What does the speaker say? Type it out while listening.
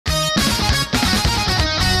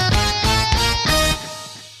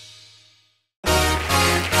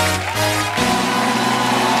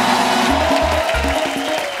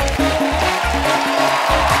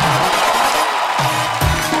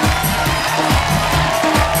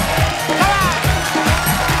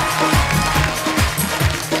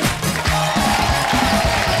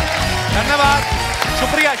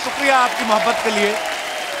शुक्रिया आपकी मोहब्बत के लिए,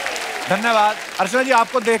 धन्यवाद। अर्चना जी,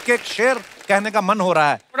 आपको देख के एक शेर कहने का मन हो रहा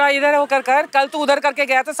है। थोड़ा इधर होकर कर, कल तू उधर करके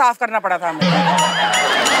गया था, साफ करना पड़ा था हमें।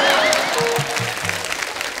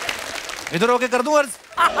 इधर होके कर दूं अर्ज?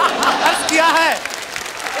 अर्ज किया है,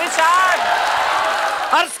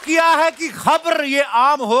 अर्ज किया है कि खबर ये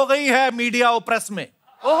आम हो गई है मीडिया और प्रेस में।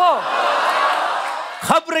 ओहो,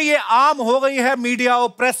 खबर ये आम हो गई है मीडिया और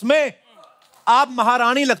प्रेस में, आप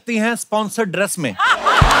महारानी लगती हैं स्पॉन्सर्ड ड्रेस में।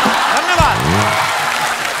 धन्यवाद।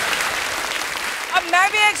 अब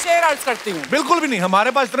मैं भी एक शेर अर्ज करती हूँ। बिल्कुल भी नहीं,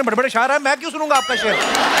 हमारे पास इतने बड़े बड़े शायर हैं, मैं क्यों सुनूंगा आपका शेर।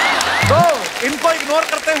 तो इनको इग्नोर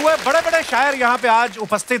करते हुए बड़े बड़े शायर यहाँ पे आज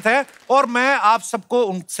उपस्थित हैं और मैं आप सबको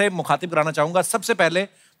उनसे मुखातिब कराना चाहूंगा। सबसे पहले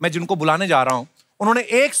मैं जिनको बुलाने जा रहा हूँ, उन्होंने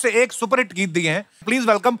एक से एक सुपरहिट गीत दिए हैं। Please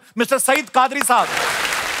welcome mister Saeed Qadri साहब।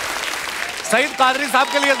 सईद कादरी साहब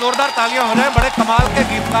के लिए जोरदार तालियां हो जाए, बड़े कमाल के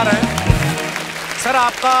गीतकार हैं। सर,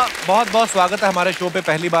 आपका बहुत बहुत स्वागत है हमारे शो पे,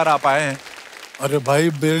 पहली बार आप आए हैं। अरे भाई,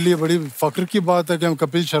 मेरे लिए बड़ी फक्र की बात है कि हम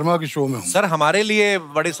कपिल शर्मा के शो में हूँ। सर, हमारे लिए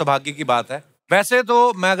बड़ी सौभाग्य की बात है। वैसे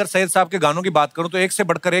तो मैं अगर सैयद साहब के गानों की बात करूं तो एक से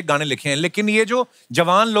बढ़कर एक गाने लिखे हैं, लेकिन ये जो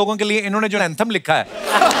जवान लोगों के लिए इन्होंने जो एंथम लिखा है,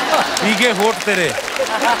 भीगे होठ तेरे,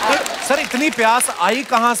 सर इतनी प्यास आई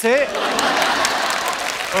कहां से?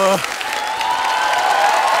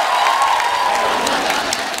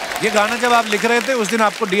 ये गाना जब आप लिख रहे थे उस दिन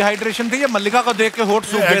आपको डिहाइड्रेशन थी या मल्लिका को देख के होठ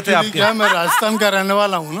सूख गए थे आपके? क्या, मैं राजस्थान का रहने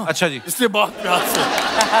वाला हूँ ना। अच्छा जी, इसलिए बहुत प्यास है।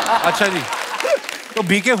 अच्छा जी, तो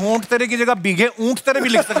भीगे होंठ तेरे की जगह भीगे ऊंट तेरे भी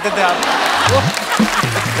लिख सकते थे आप।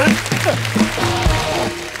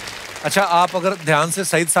 अच्छा, आप अगर ध्यान से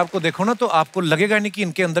सईद साहब को देखो ना तो आपको लगेगा नहीं कि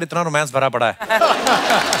इनके अंदर इतना रोमांस भरा पड़ा है।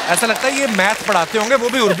 ऐसा लगता है ये मैथ पढ़ाते होंगे, वो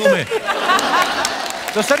भी उर्दू में।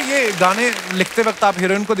 तो सर, ये गाने लिखते वक्त आप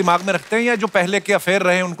हीरोइन को दिमाग में रखते हैं या जो पहले के अफेयर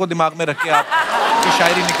रहे उनको दिमाग में रख के आपकी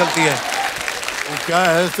शायरी निकलती है? वो क्या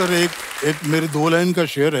है सर, एक मेरी 2 लाइन का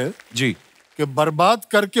शेर है जी, कि बर्बाद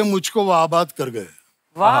करके मुझको वो आबाद कर गए।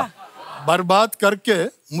 वाह। बर्बाद करके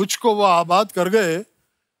मुझको वो आबाद कर गए,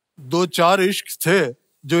 2-4 इश्क थे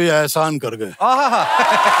जो ये एहसान कर गए।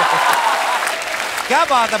 क्या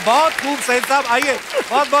बात है, बहुत खूब सईद साहब, आइए,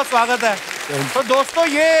 बहुत बहुत स्वागत है। तो दोस्तों,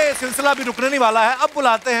 ये सिलसिला भी रुकने नहीं वाला है। अब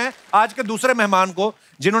बुलाते हैं आज के दूसरे मेहमान को,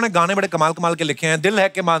 जिन्होंने गाने बड़े कमाल कमाल के लिखे हैं। दिल है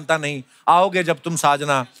कि मानता नहीं, आओगे जब तुम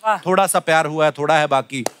साजना, थोड़ा सा प्यार हुआ है, थोड़ा है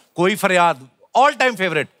बाकी, कोई फरियाद, ऑल टाइम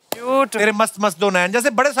फेवरेट, तेरे मस्त मस्त दो नैन, जैसे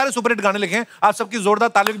बड़े सारे सुपरहिट गाने लिखे हैं। आप सबकी जोरदार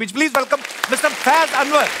तालियों के बीच please welcome mister Faiz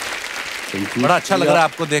Anwar. बड़ा अच्छा लग रहा है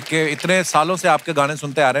आपको देख के, इतने सालों से आपके गाने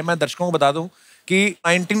सुनते आ रहे हैं। मैं दर्शकों को बता दूं कि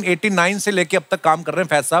 1989 से लेके अब तक काम कर रहे हैं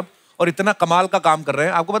फैज साहब, और इतना कमाल का काम कर रहे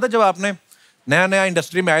हैं। आपको पता है, जब आपने नया नया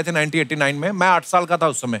इंडस्ट्री में आए थे 1989 में, मैं 8 साल का था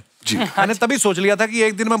उस समय जी। मैंने तभी सोच लिया था कि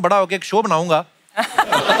एक दिन मैं बड़ा होकर एक शो बनाऊंगा।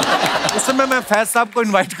 उस समय मैं फैज साहब को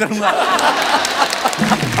इनवाइट करूंगा।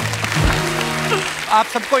 आप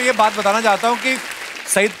सबको ये बात बताना चाहता हूं कि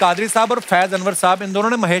सईद कादरी साहब और फैज अनवर साहब, इन दोनों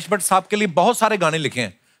ने महेश भट्ट साहब के लिए बहुत सारे गाने लिखे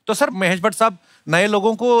हैं। तो सर, महेश भट्ट साहब नए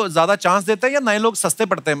लोगों को ज्यादा चांस देते हैं या नए लोग सस्ते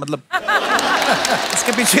पड़ते हैं, मतलब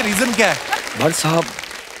उसके पीछे रीजन क्या है? भट्ट साहब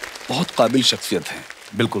बहुत काबिल शख्सियत हैं।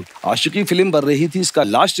 बिल्कुल। आशिकी फिल्म बन रही थी, इसका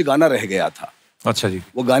लास्ट गाना रह गया था। अच्छा जी।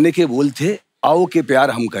 वो गाने के बोल थे, आओ के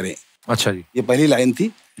प्यार हम करें। अच्छा जी। ये पहली लाइन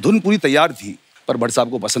थी, धुन पूरी तैयार थी, पर भट्ट साहब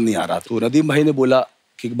को पसंद नहीं आ रहा। तो नदीम भाई ने बोला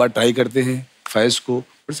कि एक बार ट्राई करते हैं फैज को।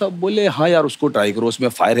 भट्ट साहब बोले, हाँ यार, उसको ट्राई करो, उसमें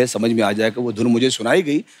फायर है, समझ में आ जाएगा। वो धुन मुझे सुनाई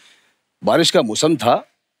गई, बारिश का मौसम था,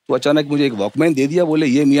 तो अचानक मुझे एक वॉकमैन दे दिया, बोले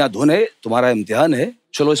ये मियाँ धुन है, तुम्हारा इम्तिहान है,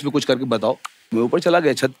 चलो इसमें कुछ करके बताओ। मैं ऊपर चला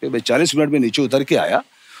गया छत पे, मैं 40 मिनट में नीचे उतर के आया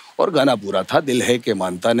और गाना पूरा था। दिल है कि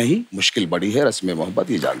मानता नहीं, मुश्किल बड़ी है, रस्म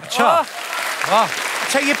मोहब्बत ये जानना। अच्छा, वाह।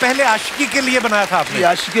 अच्छा, ये पहले आशिकी के लिए बनाया था आपने?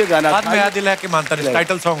 आशिकी गाना, बाद में दिल है कि मानता नहीं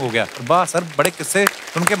टाइटल सॉन्ग हो गया। वाह सर, बड़े किस्से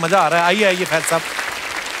सुन के मजा आ रहा है। आइए आइए फैज साहब।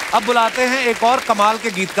 अब बुलाते हैं एक और कमाल के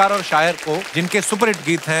गीतकार और शायर को, जिनके सुपरहिट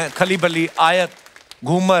गीत हैं खली बली, आयत,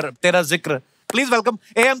 घूमर, तेरा जिक्र। प्लीज वेलकम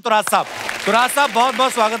एम तुराज साहब। तुराज साहब, बहुत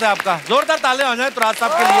बहुत स्वागत है आपका। जोरदार तालियां हो जाए तुराज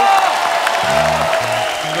साहब के लिए।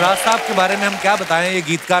 तुराज साहब के बारे में हम क्या बताएं, ये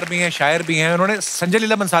गीतकार भी हैं, शायर भी हैं। उन्होंने संजय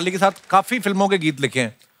लीला बंसाली के साथ काफी फिल्मों के गीत लिखे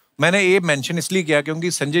हैं। मैंने ये मेंशन इसलिए किया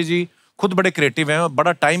क्योंकि संजय जी खुद बड़े क्रिएटिव हैं और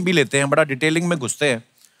बड़ा टाइम भी लेते हैं, बड़ा डिटेलिंग में घुसते हैं।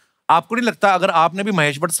 आपको नहीं लगता अगर आपने भी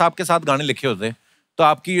महेश भट्ट साहब के साथ गाने लिखे होते तो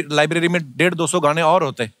आपकी लाइब्रेरी में 150-200 गाने और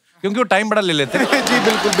होते, क्योंकि वो टाइम बड़ा ले लेते हैं। जी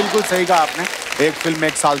बिल्कुल बिल्कुल सही कहा आपने। एक फिल्म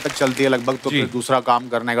 1 साल तक चलती है लगभग, तो फिर दूसरा काम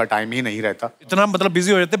करने का टाइम ही नहीं रहता। इतना मतलब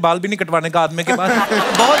बिजी हो जाते, बाल भी नहीं कटवाने का आदमी के पास।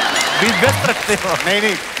 बहुत व्यस्त रखते हो। नहीं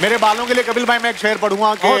नहीं, मेरे बालों के लिए कपिल भाई मैं एक शेर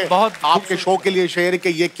पढ़ूंगा कि बहुत आपके शो के लिए शेर कि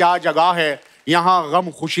ये क्या जगह है, यहाँ गम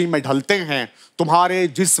खुशी में ढलते हैं, तुम्हारे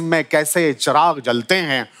जिस्म में कैसे चिराग जलते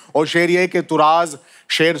हैं। और शेर ये कि तुराज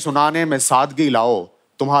शेर सुनाने में सादगी लाओ,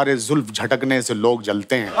 तुम्हारे जुल्फ झटकने से लोग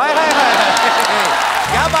जलते हैं।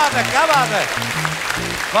 क्या क्या बात है, क्या बात है,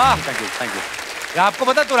 वाह। Thank you, thank you. आपको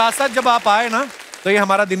पता है तुराज साहब जब आप आए ना तो ये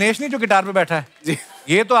हमारा दिनेश नहीं जो गिटार पे बैठा है जी,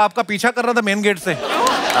 ये तो आपका पीछा कर रहा था मेन गेट से।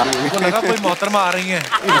 उनको लगा कोई मोहतरमा आ रही है।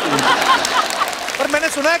 पर मैंने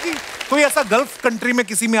सुना है कि कोई ऐसा गल्फ कंट्री में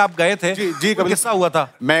किसी में आप गए थे। जी जी, कभी किस्सा हुआ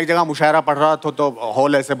था? मैं एक जगह मुशायरा पढ़ रहा था तो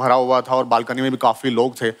हॉल ऐसे भरा हुआ था और बालकनी में भी काफी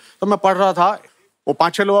लोग थे, तो मैं पढ़ रहा था, वो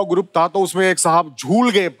 5-6 लोगों का ग्रुप था, तो उसमें एक साहब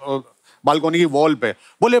झूल गए बालकनी की वॉल पे,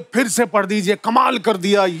 बोले फिर से पढ़ दीजिए, कमाल कर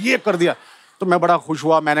दिया, ये कर दिया। तो मैं बड़ा खुश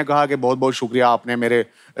हुआ, मैंने कहा कि बहुत बहुत शुक्रिया, आपने मेरे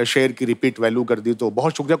शेर की रिपीट वैल्यू कर दी, तो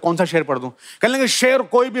बहुत शुक्रिया। कौन सा शेर पढ़ दूं? कहने लगे शेर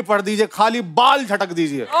कोई भी पढ़ दीजिए, खाली बाल झटक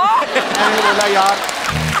दीजिए। मैंने बोला यार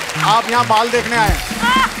आप यहाँ बाल देखने आए?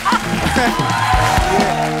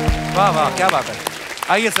 वाह वाह, क्या बात है।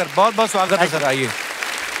 आइए सर, बहुत बहुत स्वागत है सर, आइए।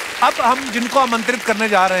 अब हम जिनको आमंत्रित करने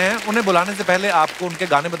जा रहे हैं उन्हें बुलाने से पहले आपको उनके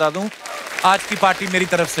गाने बता दूं। आज की पार्टी मेरी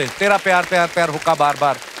तरफ से, तेरा प्यार प्यार प्यार हुक्का बार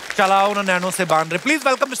बार, चलाओ ना नैनो से बांध रहे। Please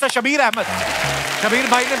welcome mister Shabir Ahmad. Shabir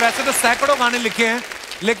भाई ने वैसे तो सैकड़ों गाने लिखे हैं,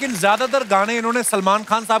 लेकिन ज्यादातर गाने इन्होंने सलमान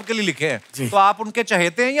खान साहब के लिए लिखे हैं। तो आप उनके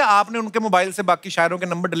चहेते हैं या आपने उनके मोबाइल से बाकी शायरों के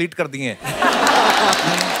नंबर डिलीट कर दिए हैं?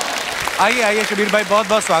 आइए आइए शबीर भाई, बहुत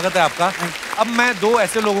बहुत स्वागत है आपका। अब मैं 2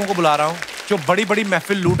 ऐसे लोगों को बुला रहा हूँ जो बड़ी बड़ी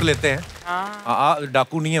महफिल लूट लेते हैं।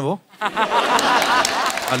 डाकू नहीं है वो।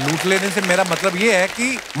 लूट लेने से मेरा मतलब ये है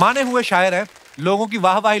कि माने हुए शायर हैं, लोगों की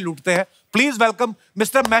वाहवाही लूटते हैं। Please welcome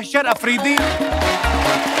mister measure Afridi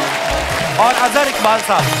और अजहर इकबाल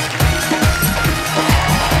साहब।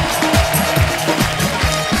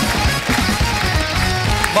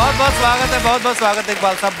 बहुत बहुत स्वागत है, बहुत बहुत स्वागत है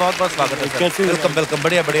इकबाल साहब, बहुत बहुत स्वागत है। कैसे? वेलकम वेलकम,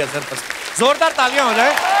 बढ़िया बढ़िया सर, जोरदार तालियां हो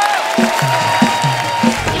जाए।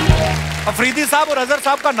 अफरीदी साहब और अजहर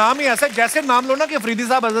साहब का नाम ही ऐसा है, जैसे नाम लो ना कि अफरीदी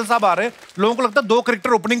साहब अजहर साहब आ रहे हैं, लोगों को लगता है 2 कैरेक्टर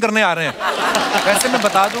ओपनिंग करने आ रहे हैं। वैसे मैं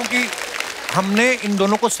बता दूं कि हमने इन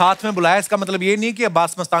दोनों को साथ में बुलाया, इसका मतलब ये नहीं कि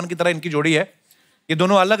अब्बास मस्तान की तरह इनकी जोड़ी है। ये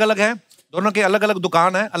दोनों अलग अलग हैं, दोनों के अलग अलग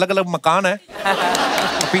दुकान है, अलग अलग मकान है।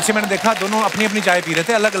 पीछे मैंने देखा दोनों अपनी अपनी चाय पी रहे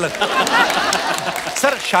थे अलग अलग।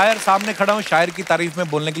 सर शायर सामने खड़ा हूँ, शायर की तारीफ में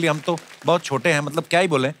बोलने के लिए हम तो बहुत छोटे हैं, मतलब क्या ही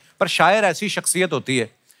बोलें, पर शायर ऐसी शख्सियत होती है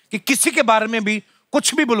कि किसी के बारे में भी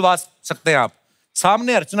कुछ भी बुलवा सकते हैं आप।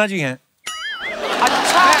 सामने अर्चना जी हैं।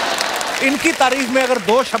 अच्छा, इनकी तारीफ में अगर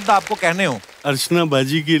 2 शब्द आपको कहने हो। अर्चना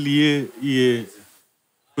बाजी के लिए ये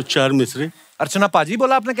कुछ 4 मिसरे। अर्चना पाजी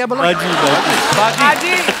बोला आपने? क्या बोला? बाजी बाजी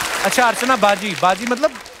बाजी। अच्छा अर्चना बाजी, बाजी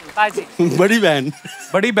मतलब बाजी, बड़ी बहन।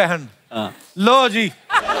 बड़ी बहन। हाँ। लो जी।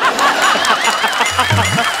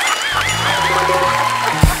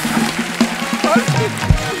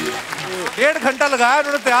 1.5 घंटा लगाया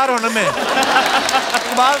उन्होंने तैयार होने में।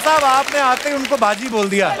 इकबाल साहब आपने आते ही उनको बाजी बोल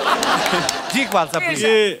दिया। जी इकबाल साहब,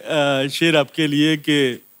 ये शेर आपके लिए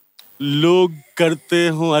कि लोग करते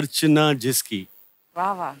हो अर्चना जिसकी,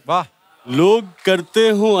 वाह वाह वाह, लोग करते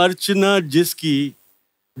हो अर्चना जिसकी,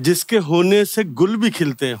 जिसके होने से गुल भी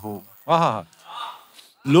खिलते हो। वाह,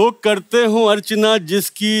 लोग करते हो अर्चना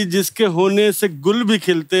जिसकी, जिसके होने से गुल भी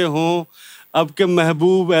खिलते हो। अब के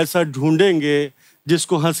महबूब ऐसा ढूंढेंगे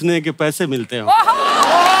जिसको हंसने के पैसे मिलते हो।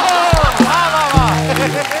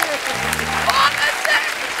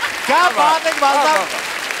 क्या बात है इकबाल साहब,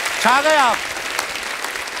 छा गए आप।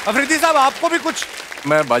 अफरीदी साहब आपको भी कुछ?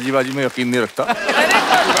 मैं बाजी बाजी में यकीन नहीं रखता।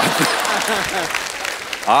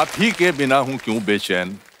 आप ही के बिना हूँ क्यों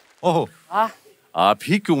बेचैन, ओहो, आप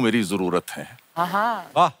ही क्यों मेरी जरूरत है,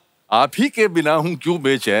 वाह, आप ही के बिना हूँ क्यों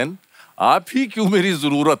बेचैन, आप ही क्यों मेरी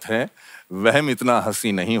जरूरत है, वहम इतना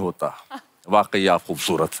हंसी नहीं होता, वाकई आप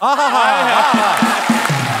खूबसूरत। क्या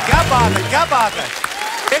बात है, क्या बात है।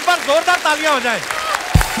 एक बार जोरदार तालियां हो जाएं।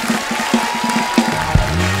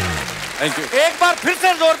 Thank you. एक बार फिर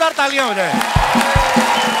से जोरदार तालियां हो जाएं।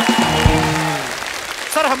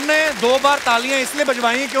 सर हमने 2 बार तालियां इसलिए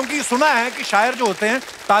बजवाई क्योंकि सुना है कि शायर जो होते हैं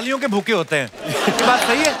तालियों के भूखे होते हैं। ये बात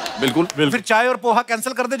सही है? बिल्कुल बिल्कुल। फिर चाय और पोहा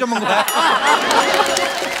कैंसिल कर दे जो मंगवाया।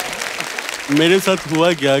 मेरे साथ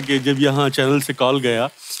हुआ क्या कि जब यहाँ चैनल से कॉल गया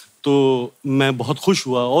तो मैं बहुत खुश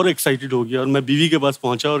हुआ और एक्साइटेड हो गया और मैं बीवी के पास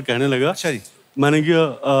पहुंचा और कहने लगा। अच्छा जी। मैंने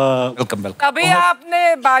कहा वेलकम वेलकम। तभी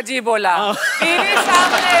आपने बाजी बोला, बीवी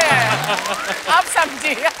सामने है, अब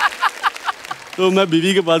समझी। तो मैं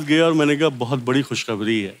बीवी के पास गया और मैंने कहा बहुत बड़ी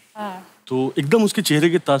खुशखबरी है। तो एकदम उसके चेहरे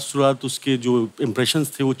के तासुरात, उसके जो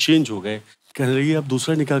इम्प्रेशंस थे वो चेंज हो गए। कहने लगी आप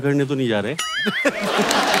दूसरा निकाह करने तो नहीं जा रहे?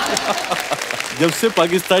 जब से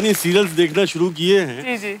पाकिस्तानी सीरियल्स देखना शुरू किए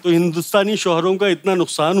हैं तो हिंदुस्तानी शौहरों का इतना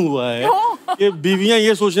नुकसान हुआ है कि बीवियां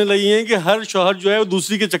ये सोचने लगी हैं कि हर शौहर जो है वो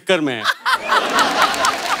दूसरी के चक्कर में है।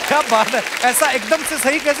 क्या बात है, ऐसा एकदम से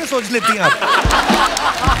सही कैसे सोच लेती हैं आप?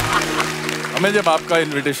 हमें जब आपका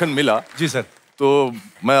इनविटेशन मिला जी सर, तो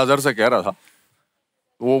मैं अजहर से कह रहा था,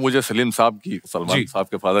 वो मुझे सलीम साहब की, सलमान साहब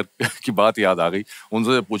के फादर की बात याद आ गई।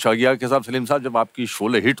 उनसे पूछा गया कि साहब सलीम साहब, जब आपकी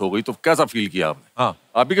शोले हिट हो गई तो कैसा फील किया आपने? हाँ,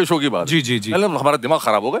 आप ही के शो की बात। जी जी जी। मतलब हमारा दिमाग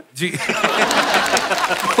खराब हो गए जी।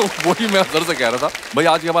 तो वही मैं अजहर से कह रहा था, भाई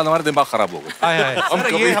आज के बाद हमारे दिमाग खराब हो गए।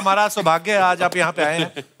 सर ये हमारा सौभाग्य है, आज आप यहाँ पे आए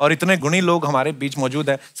हैं और इतने गुणी लोग हमारे बीच मौजूद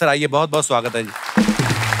है। सर आइए, बहुत बहुत स्वागत है जी।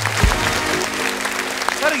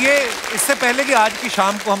 सर ये इससे पहले कि आज की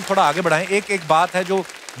शाम को हम थोड़ा आगे बढ़ाएं, एक बात है जो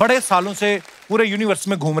बड़े सालों से पूरे यूनिवर्स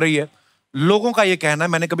में घूम रही है। लोगों का ये कहना है,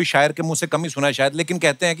 मैंने कभी शायर के मुंह से कम ही सुना है शायद, लेकिन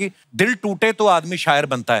कहते हैं कि दिल टूटे तो आदमी शायर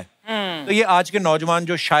बनता है। तो ये आज के नौजवान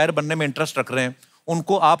जो शायर बनने में इंटरेस्ट रख रहे हैं,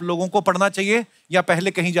 उनको आप लोगों को पढ़ना चाहिए या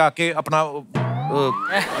पहले कहीं जाके अपना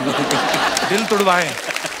दिल तुड़वाएं?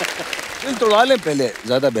 दिल तुड़वा लें पहले,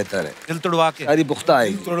 ज्यादा बेहतर है। दिल तुड़वा के सारी पुख्ता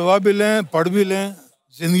आएगी। तुड़वा भी लें, पढ़ भी लें,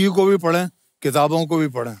 जिंदगी को भी पढ़ें, किताबों को भी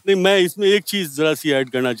पढ़ें। नहीं, मैं इसमें एक चीज जरा सी ऐड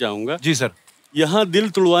करना चाहूंगा। जी सर। यहाँ दिल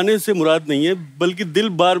तुड़वाने से मुराद नहीं है, बल्कि दिल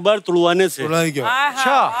बार बार तुड़वाने से।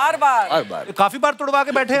 अच्छा, बार बार काफी बार तुड़वा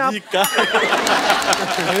के बैठे हैं आप।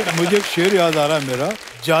 मुझे एक शेर याद आ रहा है मेरा,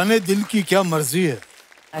 जाने दिल की क्या मर्जी है,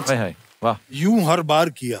 वाह, यूं हर बार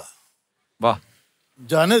किया। वाह,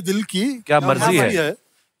 जाने दिल की क्या मर्जी है,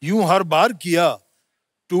 यूं हर बार किया,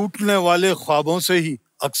 टूटने वाले ख्वाबों से ही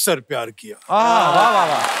अक्सर प्यार किया। वाह वाह वाह,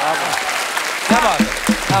 क्या बात है,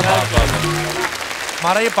 क्या बात है।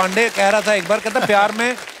 हमारा ये पांडे कह रहा था एक बार, कहता प्यार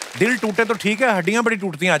में दिल टूटे तो ठीक है, हड्डियां बड़ी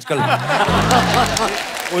टूटती हैं आजकल।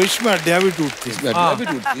 वो इसमें हड्डियां भी टूटती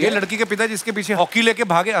हैं। ये लड़की के पिता जिसके पीछे हॉकी लेके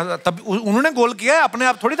भागे, तब उन्होंने गोल किया है, अपने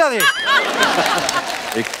आप थोड़ी था।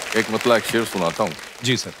 एक मतलब एक शेर सुनाता हूँ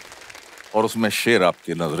जी सर। और उसमें शेर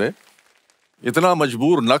आपकी नजरे, इतना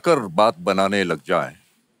मजबूर न कर बात बनाने लग जाए,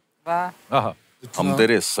 हम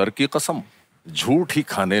तेरे सर की कसम झूठ ही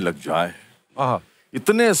खाने लग जाए,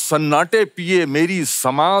 इतने सन्नाटे पिए मेरी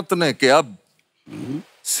समात ने के अब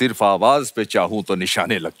सिर्फ आवाज पे चाहूं तो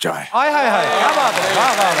निशाने लग जाए। हाय हाय हाय, क्या बात है,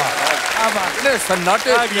 वाह वाह वाह। इतने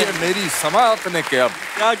सन्नाटे पिए मेरी समात ने के अब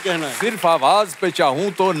क्या कहना है, सिर्फ आवाज पे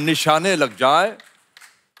चाहूं तो निशाने लग जाए,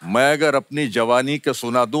 मैं अगर अपनी जवानी के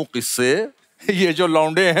सुना दूं किस्से, ये जो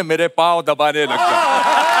लौंडे हैं मेरे पांव दबाने लग जाए।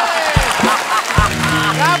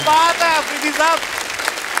 क्या बात है अफरीदी साहब,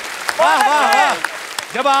 वाह वाह वाह।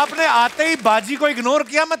 जब आपने आते ही बाजी को इग्नोर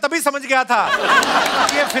किया, मैं तभी समझ गया था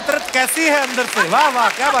ये फितरत कैसी है अंदर से। वाह वाह,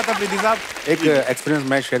 क्या बात है अफरीदी साहब। एक एक्सपीरियंस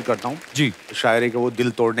मैं शेयर करता हूँ जी। शायरी के, वो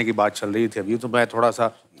दिल तोड़ने की बात चल रही थी अभी, तो मैं थोड़ा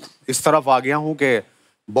सा इस तरफ आ गया हूँ कि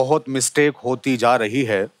बहुत मिस्टेक होती जा रही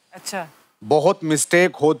है। अच्छा। बहुत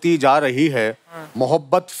मिस्टेक होती जा रही है,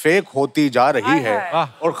 मोहब्बत फेक होती जा रही है,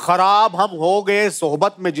 और खराब हम हो गए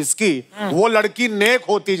सोहबत में जिसकी, वो लड़की नेक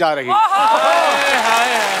होती जा रही है।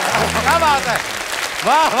 क्या बात है,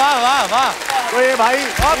 वाह वाह वाह वाह। तो ये भाई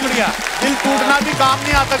बहुत बढ़िया। दिल टूटना भी काम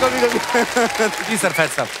नहीं आता कभी कभी। जी सर, फैज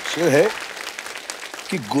साहब। शेर है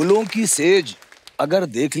कि गुलों की सेज अगर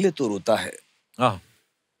देख ले तो रोता है,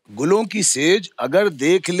 गुलों की सेज अगर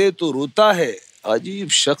देख ले तो रोता है, अजीब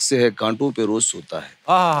शख्स है कांटों पे रोज सोता है।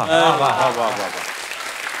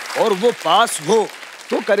 और वो पास हो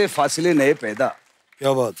तो करे फासले नए पैदा।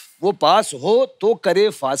 क्या बात। वो पास हो तो करे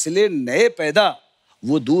फासले नए पैदा,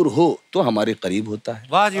 वो दूर हो तो हमारे करीब होता है।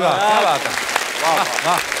 वाह जी वाह, क्या बात है, वाह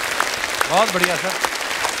वाह, बहुत बढ़िया सर।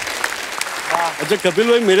 अच्छा कपिल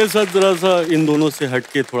भाई, मेरे साथ जरा सा इन दोनों से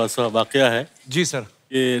हटके थोड़ा सा वाकया है। जी सर।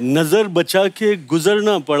 ये नजर बचा के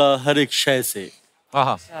गुजरना पड़ा हर एक शय से,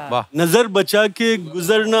 वाह। नजर बचा के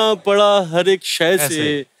गुजरना पड़ा हर एक शय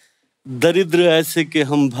से, दरिद्र ऐसे के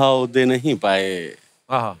हम भाव दे नहीं पाए,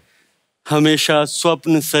 हमेशा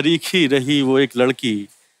स्वप्न सरीखी रही वो एक लड़की,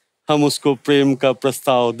 हम उसको प्रेम का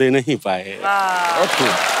प्रस्ताव दे नहीं पाए।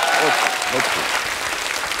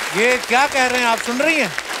 ये क्या कह रहे हैं आप, सुन रही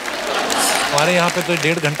हैं? हमारे यहाँ पे तो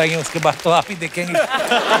 1.5 घंटा ही है, उसके बाद तो आप ही देखेंगे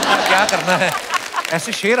क्या करना है।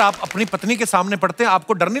 ऐसे शेर आप अपनी पत्नी के सामने पढ़ते हैं,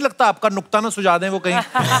 आपको डर नहीं लगता आपका नुक्ता ना सुझा दें वो कहीं?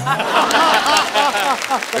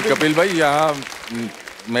 कपिल भाई, यहाँ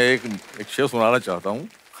मैं एक शेर सुनाना चाहता हूँ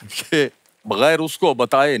कि बगैर उसको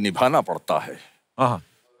बताए निभाना पड़ता है,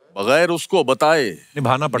 बगैर उसको बताए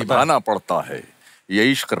निभाना पड़ता है,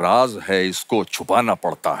 ये इश्क राज है इसको छुपाना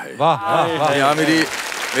पड़ता है। वाह। यहाँ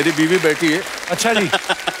मेरी बीवी बैठी है। अच्छा जी,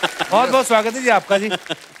 बहुत बहुत स्वागत है जी आपका जी।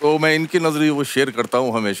 तो मैं इनकी नजरिए वो शेयर करता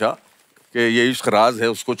हूँ हमेशा कि ये इश्क राज है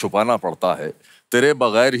उसको छुपाना पड़ता है, तेरे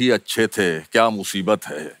बगैर ही अच्छे थे क्या मुसीबत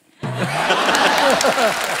है,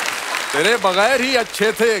 तेरे बगैर ही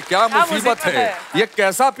अच्छे थे क्या मुसीबत है, ये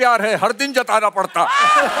कैसा प्यार है हर दिन जताना पड़ता।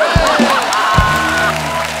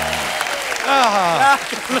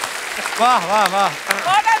 वाह वाह वाह,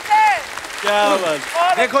 क्या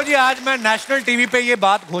बात। देखो जी, आज मैं नेशनल टीवी पे ये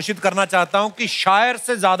बात घोषित करना चाहता हूँ कि शायर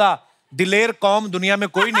से ज्यादा दिलेर कौम दुनिया में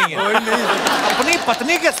कोई नहीं है। अपनी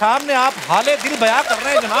पत्नी के सामने आप हाले दिल बयां कर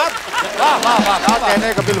रहे हैं जनाब। वाह वाह वाह, क्या कहने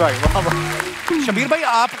हैं कपिल भाई, वाह वाह। शबीर भाई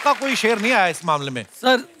आपका कोई शेर नहीं आया इस मामले में?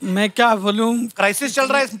 सर मैं क्या बोलूं, क्राइसिस चल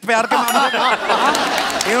रहा है इस प्यार के मामले में।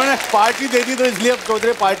 इन्होंने पार्टी दे दी तो इसलिए अब सोच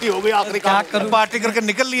रहे पार्टी हो गई, आखिरी क्या करूं, पार्टी करके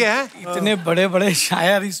निकल लिए हैं। इतने बड़े बड़े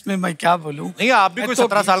शायर, इसमें मैं क्या बोलूं। नहीं आप भी कोई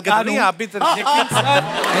 17 साल के नहीं, आप भी ऐसा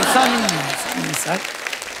नहीं है सर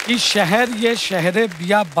कि शहर ये शहरे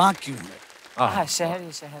बियाबां क्यों है।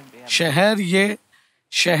 शहर ये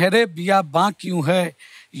शहरे बियाबां क्यों है,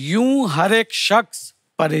 यूं हर एक शख्स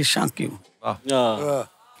परेशान क्यों,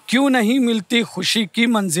 क्यों नहीं मिलती खुशी की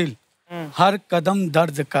मंजिल, हर कदम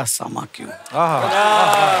दर्द का सामा क्यों।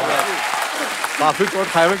 काफी चोट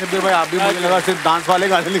खाए हुए शब्बीर भाई, आप भी मुझे लगा सिर्फ डांस वाले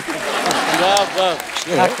गाने लिखे।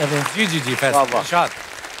 जी जी जी फैसल।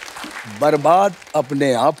 बर्बाद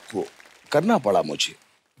अपने आप को करना पड़ा मुझे,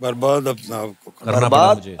 बर्बाद अपने आप को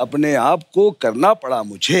बर्बाद अपने आप को करना पड़ा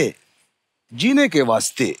मुझे, जीने के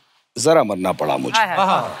वास्ते जरा मरना पड़ा मुझे।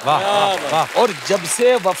 और जब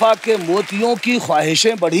से वफा के मोतियों की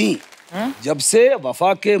ख्वाहिशें बढ़ी, जब से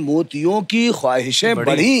वफा के मोतियों की ख्वाहिशें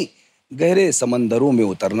बढ़ी, गहरे समंदरों में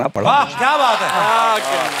उतरना पड़ा। क्या बात है,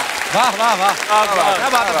 वाह वाह वाह, क्या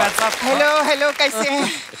बात है। हेलो हेलो, कैसे हैं?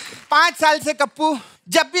 5 साल से कप्पू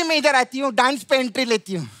जब भी मैं इधर आती हूँ डांस पे एंट्री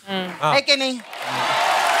लेती हूँ, है कि नहीं?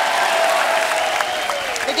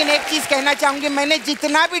 लेकिन एक चीज कहना चाहूंगी, मैंने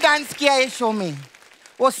जितना भी डांस किया है शो में,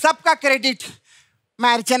 वो सबका क्रेडिट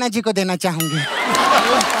मैं अर्चना जी को देना चाहूंगी।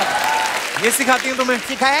 ये सिखाती हूँ तुम्हें?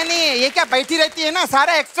 सिखाया नहीं है, ये क्या बैठी रहती है ना,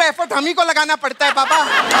 सारा एक्स्ट्रा एफर्ट हम ही को लगाना पड़ता है बाबा।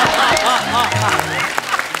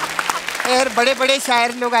 यार बड़े बड़े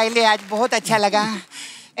शायर लोग आए ले आज, बहुत अच्छा लगा।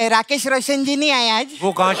 राकेश रोशन जी नहीं आए आज?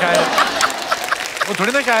 वो कहाँ शायर है? वो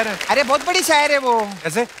थोड़ी ना शायर है। अरे बहुत बड़ी शायर है वो।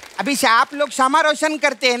 कैसे? अभी आप लोग शामा रोशन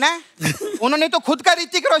करते हैं ना, उन्होंने तो खुद का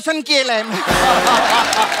ऋतिक रोशन किया है।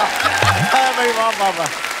 भाई वाह वाह वाह।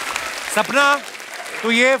 सपना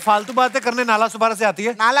तो ये फालतू बातें करने नाला सुपारा से आती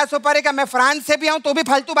है? नाला सुपारे का मैं फ्रांस से भी आऊँ तो भी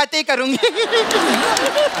फालतू बातें ही करूंगी।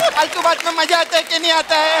 फालतू बात में मजा आता है कि नहीं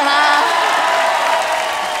आता है? हाँ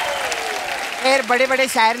यार बड़े बड़े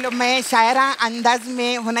शायर लोग, मैं शायरा अंदाज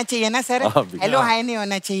में होना चाहिए ना सर? हेलो हाय नहीं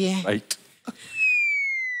होना चाहिए।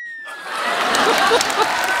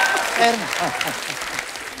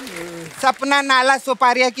 सपना नाला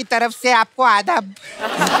सुपारिया की तरफ से आपको आदाब।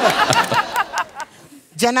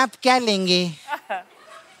 जनाब क्या लेंगे,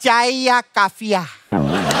 चाय या काफिया?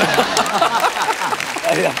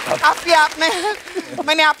 काफिया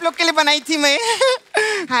मैंने आप लोग के लिए बनाई थी मैं।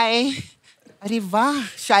 हाय, अरे वाह,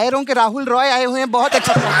 शायरों के राहुल रॉय आए हुए हैं, बहुत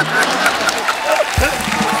अच्छा।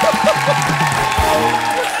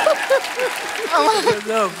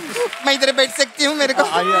 मैं इधर बैठ सकती हूँ मेरे को?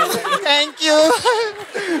 Thank you.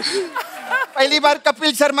 पहली बार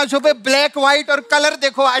कपिल शर्मा शो पे ब्लैक व्हाइट और कलर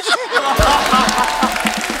देखो आज।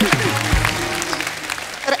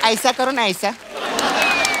 अरे ऐसा करो ना, ऐसा,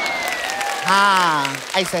 हाँ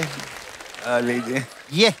ऐसा लीजिए।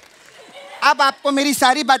 ये अब आपको मेरी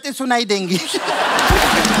सारी बातें सुनाई देंगी।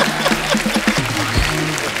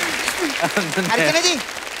 अर्चना जी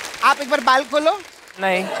आप एक बार बाल खोलो।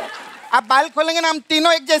 नहीं, आप बाल खोलेंगे ना, हम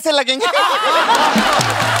तीनों एक जैसे लगेंगे।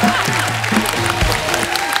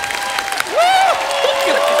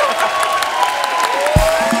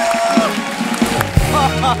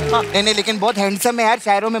 नहीं लेकिन बहुत हैंडसम है यार,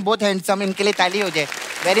 शायरों में बहुत हैंडसम, इनके लिए ताली हो जाए।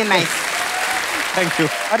 Very nice, thank you.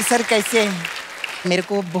 और सर कैसे हैं? मेरे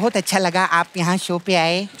को बहुत अच्छा लगा आप यहाँ शो पे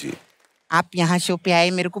आए जी। आप यहाँ शो पे आए,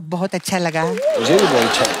 मेरे को बहुत अच्छा लगा। मुझे भी बहुत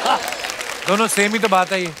अच्छा। दोनों सेम ही तो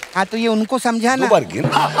बात है ये। हाँ तो ये उनको समझा ना।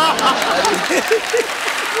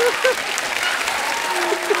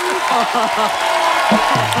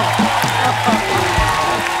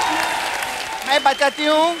 मैं बताती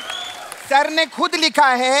हूँ, सर ने खुद लिखा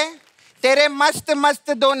है, तेरे मस्त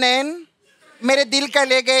मस्त दो नैन मेरे दिल का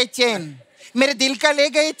ले गए चैन, मेरे दिल का ले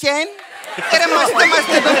गए चैन, तेरे मस्त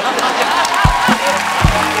मस्त दो।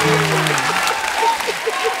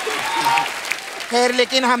 खैर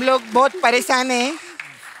लेकिन हम लोग बहुत परेशान हैं।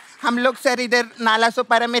 हम लोग सर इधर नाला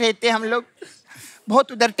सोपारा में रहते हैं, हम लोग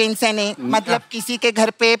बहुत उधर टेंशन है। मतलब किसी के घर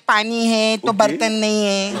पे पानी है तो बर्तन नहीं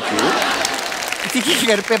है, किसी के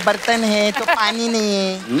घर पे बर्तन है तो पानी नहीं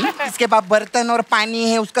है, इसके बाद बर्तन और पानी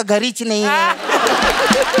है उसका घर ही नहीं है।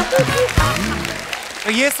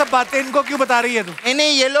 तो ये सब बातें इनको क्यों बता रही है तू?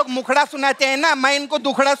 नहीं ये लोग मुखड़ा सुनाते हैं ना, मैं इनको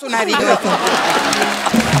दुखड़ा सुना रही हूँ।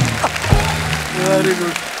 Very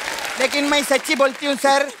good. लेकिन मैं सच्ची बोलती हूँ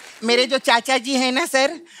सर, मेरे जो चाचा जी हैं ना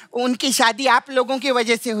सर, उनकी शादी आप लोगों की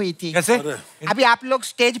वजह से हुई थी। कैसे? अभी आप लोग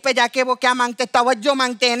स्टेज पे जाके वो क्या मांगते, तवज्जो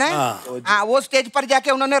मांगते हैं ना? हाँ, वो स्टेज पर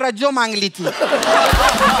जाके उन्होंने रज्जो मांग ली थी।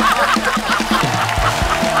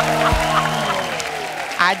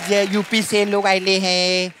 आज यूपी से लोग आए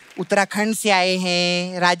हैं, उत्तराखंड से आए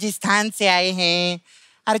हैं, राजस्थान से आए हैं।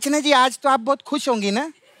 अर्चना जी आज तो आप बहुत खुश होंगी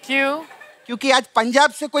ना? क्यों? क्योंकि आज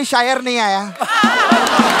पंजाब से कोई शायर नहीं आया।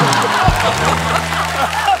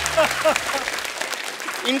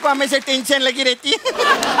 इनको हमेशा टेंशन लगी रहती है।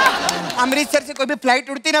 अमृतसर से कोई भी फ्लाइट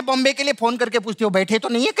उड़ती ना बॉम्बे के लिए, फोन करके पूछती हो बैठे तो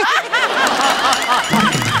नहीं है कहीं?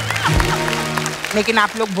 लेकिन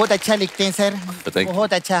आप लोग बहुत अच्छा लिखते हैं सर,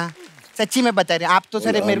 बहुत अच्छा, सच्ची में बता रहे। आप तो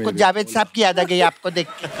सर मेरे को जावेद साहब की याद आ गई आपको देख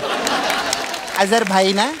के। अजहर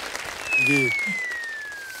भाई ना जी।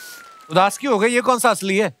 उदास क्यों हो गई? ये कौन सा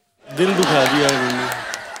असली है? दिल दुखा दिया इन्होंने।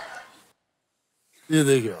 ये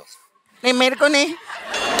देखिए। नहीं मेरे को नहीं।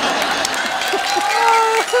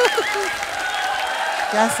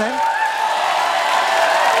 क्या सर?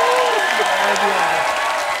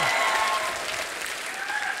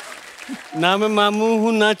 ना मैं मामू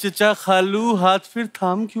हूँ ना चचा खालू, हाथ फिर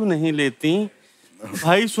थाम क्यों नहीं लेती?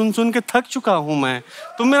 भाई सुन सुन के थक चुका हूँ मैं,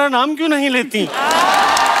 तुम मेरा नाम क्यों नहीं लेती?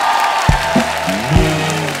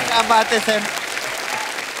 क्या बात है सर,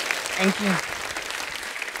 थैंक यू।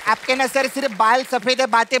 आपके ना सर सिर्फ बाल सफेद है,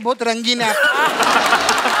 बातें बहुत रंगीन है।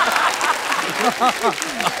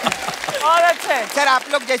 और अच्छे सर आप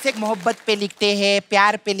लोग जैसे एक मोहब्बत पे लिखते हैं,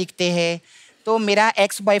 प्यार पे लिखते हैं, तो मेरा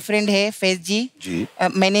एक्स बॉयफ्रेंड है फैज जी,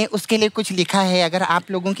 मैंने उसके लिए कुछ लिखा है, अगर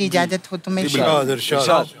आप लोगों की इजाजत हो तो मैं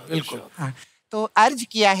बिल्कुल। हाँ, तो अर्ज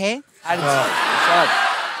किया है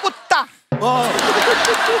कुत्ता।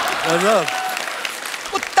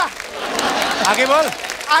 कुत्ता आगे बोल।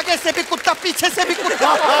 आगे से भी कुत्ता, पीछे से भी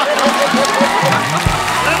कुत्ता।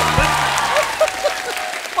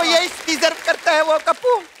 वो यही डिजर्व करता है वो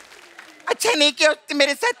कप्पू। अच्छा नहीं किया उसने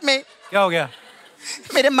मेरे साथ में। क्या हो गया?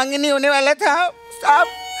 मेरे मंगनी होने वाला था साहब।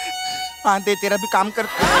 हाँ दे, तेरा भी काम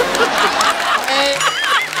करता मैं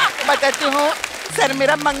बताती हूँ सर,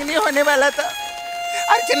 मेरा मंगनी होने वाला था।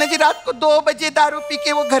 अर्चना जी रात को 2 बजे दारू पी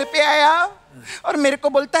के वो घर पे आया और मेरे को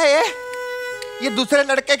बोलता है ये दूसरे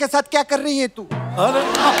लड़के के साथ क्या कर रही है तू?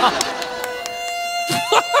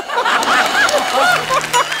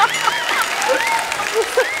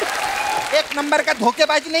 एक नंबर का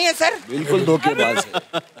धोखेबाज नहीं है सर? बिल्कुल धोखेबाज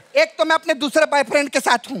है। एक तो मैं अपने दूसरे बॉयफ्रेंड के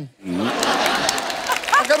साथ हूँ,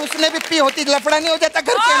 अगर उसने भी पी होती लफड़ा नहीं हो जाता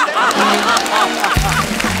घर के अंदर।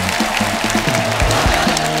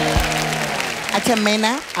 अच्छा मैं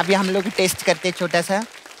ना अभी हम लोग टेस्ट करते हैं छोटा सा,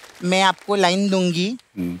 मैं आपको लाइन दूंगी,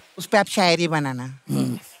 उस पे आप शायरी बनाना,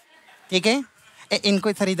 ठीक है?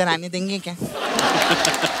 इनको सर इधर आने देंगे क्या?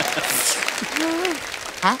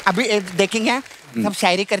 हाँ अभी देखेंगे, सब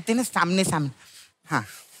शायरी करते हैं ना सामने सामने। हाँ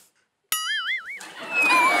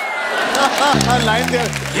लाइन दे।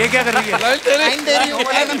 ये क्या कर रही है? लाइन दे रही हूँ।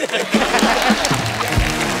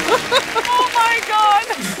 Oh my God!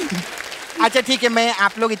 अच्छा ठीक है, मैं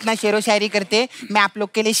आप लोग इतना शेरो शायरी करते, मैं आप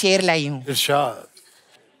लोग के लिए शेर लाई हूँ। इरशाद।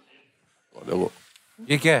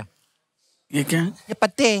 ये क्या है? ये क्या है? ये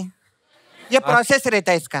पत्ते, ये प्रोसेस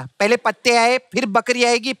रहता है इसका। पहले पत्ते आए, फिर बकरी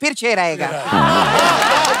आएगी, फिर शेर आएगा।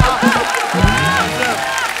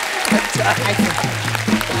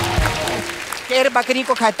 शेर बकरी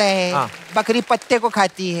को खाता है, बकरी पत्ते को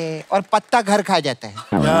खाती है और पत्ता घर खा जाता है।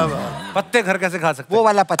 पत्ते घर कैसे खा सकते? वो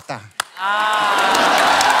वाला पत्ता।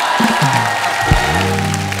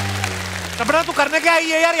 कपड़ा तू करने क्या आई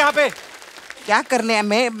है यार यहाँ पे? क्या करने है?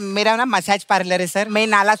 मैं, मेरा ना मसाज पार्लर है सर, मैं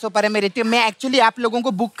नाला सोपारा में रहती हूँ। मैं एक्चुअली आप लोगों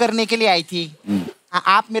को बुक करने के लिए आई थी।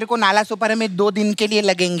 आप मेरे को नाला सोपारा में 2 दिन के लिए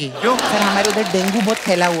लगेंगे। क्यों? सर हमारे उधर डेंगू बहुत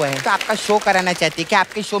फैला हुआ है, तो आपका शो कराना चाहते हैं कि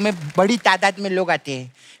आपके शो में बड़ी तादाद में लोग आते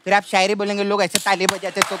हैं, फिर आप शायरी बोलेंगे, लोग ऐसे ताली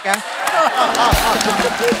बजाते तो क्या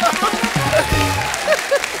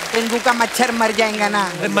डेंगू का मच्छर मर जाएगा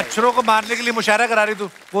ना। मच्छरों को मारने के लिए मुशायरा करा रही तू,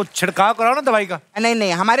 वो छिड़काव कराओ ना दवाई का। नहीं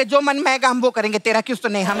नहीं, हमारे जो मन में आएगा हम वो करेंगे, तेरा क्यों तो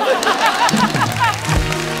नहीं हम।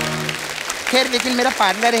 खैर लेकिन मेरा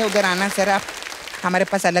पार्लर है, उधर आना सर आप। हमारे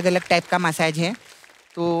पास अलग अलग टाइप का मसाज है,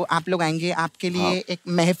 तो आप लोग आएंगे, आपके लिए एक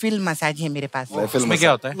महफिल मसाज है मेरे पास। उसमें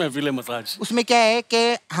क्या होता है? महफिल मसाज। उसमें क्या है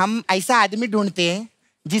कि हम ऐसा आदमी ढूंढते हैं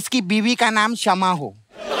जिसकी बीवी का नाम शमा हो।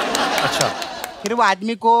 अच्छा। फिर वो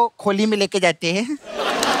आदमी को खोली में लेके जाते हैं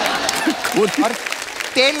और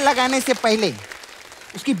तेल लगाने से पहले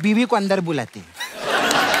उसकी बीवी को अंदर बुलाते हैं,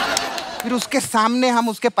 फिर उसके सामने हम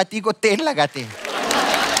उसके पति को तेल लगाते हैं।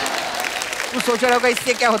 तू सोच रहा होगा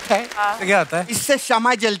इससे क्या होता है? इससे क्या होता है? इससे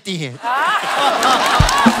क्षमा जलती है।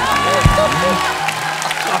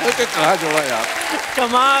 कहाँ जोड़ा यार।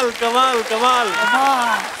 कमाल कमाल कमाल।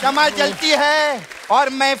 शमा जलती है और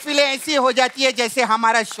महफिलें ऐसी हो जाती है जैसे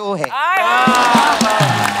हमारा शो है।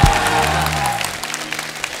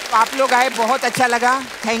 तो आप लोग आए, बहुत अच्छा लगा।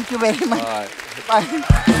 Thank you very much. Bye.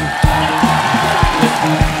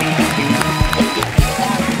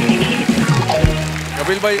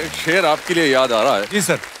 Kapil भाई, एक शेर आपके लिए याद आ रहा है। जी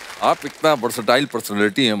सर। आप इतना वर्सटाइल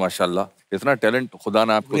पर्सनैलिटी है माशाल्लाह, इतना टैलेंट खुदा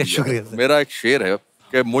ने आपको दिया है। मेरा एक शेर है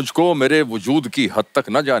कि मुझको मेरे वजूद की हद तक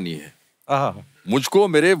न जानिए, मुझको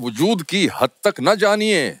मेरे वजूद की हद तक न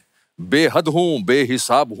जानिए, बेहद हूँ,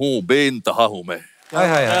 बेहिसाब हूँ, बेइंतहा हूँ मैं। वाह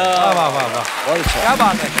वाह वाह वाह, क्या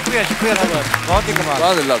बात है। शुक्रिया शुक्रिया, बहुत ही कमाल।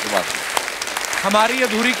 हमारी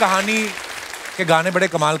अधूरी कहानी के गाने बड़े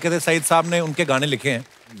कमाल के थे। सईद साहब ने उनके गाने लिखे हैं।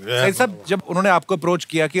 सईद साहब, जब उन्होंने आपको अप्रोच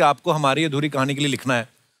किया कि आपको हमारी अधूरी कहानी के लिए लिखना है,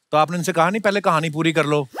 तो आपने उनसे कहा नहीं पहले कहानी पूरी कर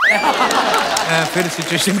लो फिर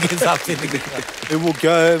सिचुएशन के हिसाब से लिखना। वो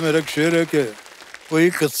क्या है, मेरा एक शेर है कि कोई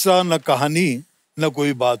किस्सा न कहानी न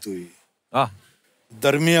कोई बात हुई,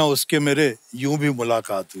 दरमिया उसके मेरे यूं भी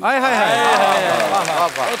मुलाकात हुई। क्या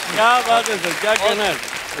बात है सर, क्या कहना है।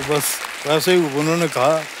 तो बस वैसे ही उन्होंने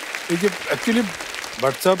कहा कि एक्चुअली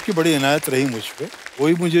भट्ट साहब की बड़ी इनायत रही मुझ पे।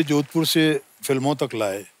 वही मुझे जोधपुर से फिल्मों तक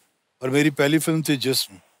लाए और मेरी पहली फिल्म थी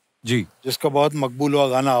जिस्म जी, जिसका बहुत मकबूल हुआ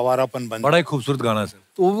गाना आवारापन बन। बड़ा ही खूबसूरत गाना है सर।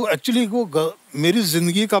 तो वो एक्चुअली वो मेरी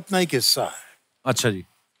जिंदगी का अपना एक हिस्सा है। अच्छा जी।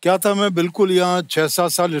 क्या था, मैं बिल्कुल यहाँ 6-7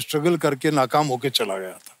 साल स्ट्रगल करके नाकाम होके चला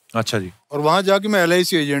गया था। अच्छा जी। और वहाँ जाके मैं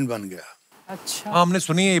LIC एजेंट बन गया। अच्छा। हाँ, हमने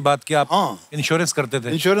सुनी है ये बात कि आप इंश्योरेंस करते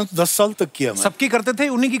थे। इंश्योरेंस 10 साल तक किया मैं। सबकी करते थे,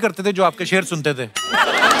 उन्हीं की करते थे जो आपके शेर सुनते थे?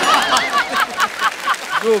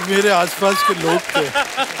 जो मेरे आसपास के लोग थे।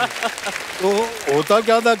 तो होता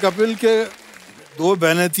क्या था, कपिल के 2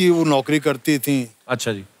 बहनें थी, वो नौकरी करती थी।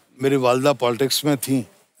 अच्छा जी। मेरी वालदा पॉलिटिक्स में थी,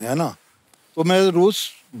 है ना। तो मैं रोज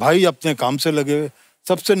भाई अपने काम से लगे हुए,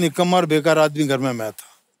 सबसे निकम्मा और बेकार आदमी घर में मैं था।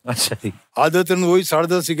 अच्छा जी। आदतन वही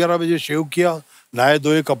 10:30-11 बजे शेव किया, नहाए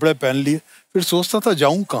धोए कपड़े पहन लिए, फिर सोचता था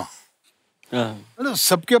जाऊं कहाँ।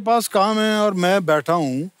 सबके पास काम है और मैं बैठा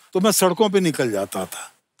हूँ, तो मैं सड़कों पे निकल जाता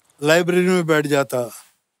था, लाइब्रेरी में बैठ जाता,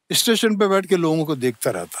 स्टेशन पे बैठ के लोगों को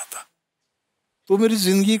देखता रहता था। तो मेरी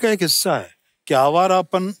जिंदगी का एक हिस्सा है कि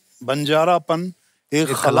आवारापन, बंजारापन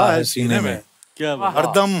एक खला है सीने में, क्या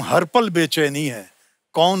हरदम हर पल बेचैनी है,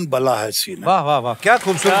 कौन बला है सीने। वाह वाह वाह, क्या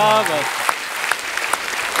खूबसूरत।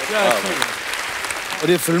 और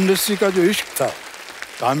ये फिल्म इंडस्ट्री का जो इश्क था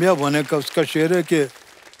कामयाब होने का, उसका शेर है कि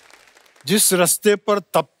जिस रास्ते पर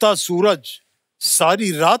तपता सूरज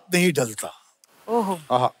सारी रात नहीं ढलता।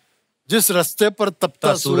 जिस रास्ते पर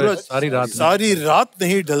तपता सूरज सारी रात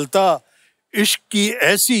नहीं ढलता, इश्क की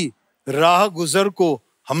ऐसी राह गुजर को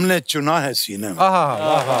हमने चुना है सीने में।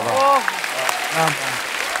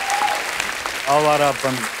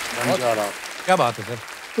 आवारापन, बंजारा। क्या बात है सर।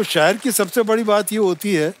 तो शायर की सबसे बड़ी बात ये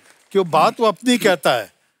होती है कि वो बात वो अपनी कहता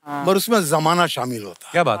है, मगर उसमें जमाना शामिल होता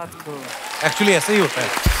है। क्या बात है, एक्चुअली ऐसे ही होता है।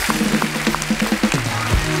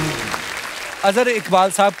 अजहर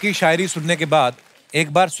इकबाल साहब की शायरी सुनने के बाद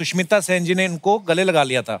एक बार सुष्मिता सेन जी ने इनको गले लगा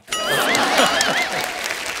लिया था।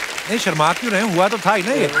 नहीं, शर्मा क्यों रहे, हुआ तो था ही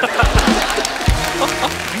ना ये।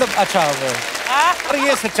 मतलब अच्छा, और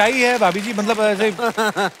ये सच्चाई है भाभी जी, मतलब ऐसे।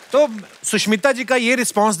 तो सुष्मिता जी का ये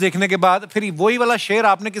रिस्पांस देखने के बाद फिर वही वाला शेर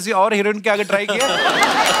आपने किसी और हीरोइन के आगे ट्राई किया?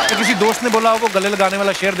 तो किसी दोस्त ने बोला वो गले लगाने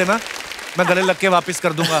वाला शेर देना, मैं गले लग के वापस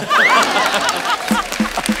कर दूंगा।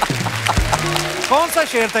 कौन सा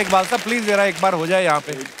शेर था इकबाल साहब, प्लीज जरा एक बार हो जाए यहाँ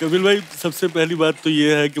पे। कपिल भाई, सबसे पहली बात तो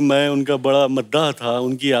ये है कि मैं उनका बड़ा मद्दाह था,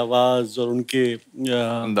 उनकी आवाज और उनके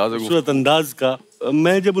खूबसूरत अंदाज का।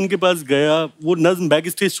 मैं जब उनके पास गया, वो नज्म बैक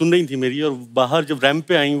स्टेज सुन रही थी मेरी, और बाहर जब रैंप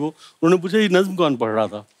पे आई वो, उन्होंने पूछा ये नज्म कौन पढ़ रहा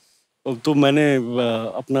था। तो मैंने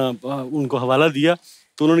अपना उनको हवाला दिया,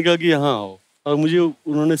 तो उन्होंने कहा कि यहाँ आओ, और मुझे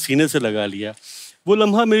उन्होंने सीने से लगा लिया। वो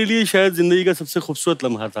लम्हा मेरे लिए शायद जिंदगी का सबसे खूबसूरत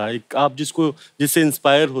लम्हा था। एक आप जिससे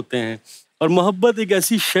इंस्पायर होते हैं, और मोहब्बत एक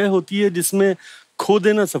ऐसी शय होती है जिसमें खो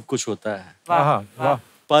देना सब कुछ होता है। वाह।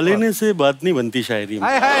 पालेने से बात नहीं बनती शायरी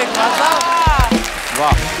में।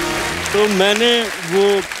 वाह। तो मैंने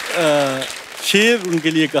वो शेर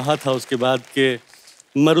उनके लिए कहा था उसके बाद के,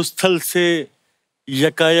 मरुस्थल से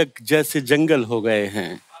यकायक जैसे जंगल हो गए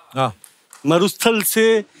हैं, मरुस्थल से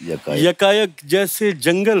यकायक जैसे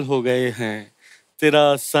जंगल हो गए हैं,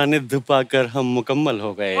 तेरा सानिध्य पाकर हम मुकम्मल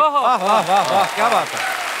हो गए। वाह, क्या बात है,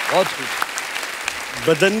 बहुत खूब।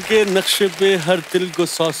 बदन के नक्शे पे हर तिल को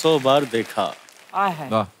 100 बार देखा,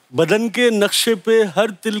 बदन के नक्शे पे हर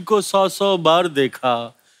तिल को 100 बार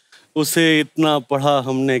देखा, उसे इतना पढ़ा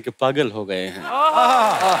हमने कि पागल हो गए हैं।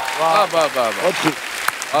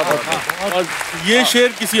 और ये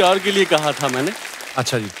शेर किसी और के लिए कहा था मैंने।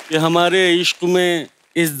 अच्छा जी। कि हमारे इश्क में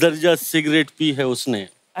इस दर्जा सिगरेट पी है उसने।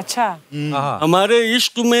 अच्छा। हमारे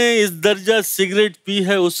इश्क में इस दर्जा सिगरेट पी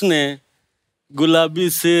है उसने, गुलाबी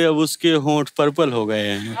से अब उसके होंठ पर्पल हो गए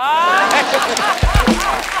हैं।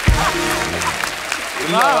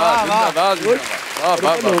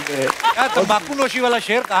 तंबाकू नोशी वाला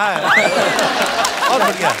शेर कहाँ है? बहुत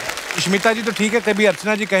बढ़िया। स्मिता जी तो ठीक है, कभी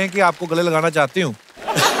अर्चना जी कहें कि आपको गले लगाना चाहती हूँ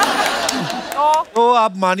तो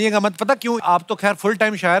आप मानिएगा मत। पता क्यों? आप तो खैर फुल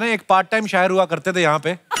टाइम शायर हैं, एक पार्ट टाइम शायर हुआ करते थे यहाँ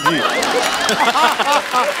पे जी।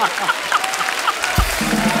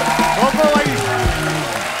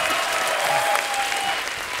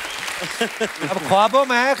 अब ख्वाबों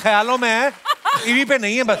में है, ख्यालों में है, टीवी पे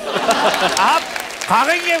नहीं है। बस आप खा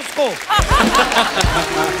गई है उसको।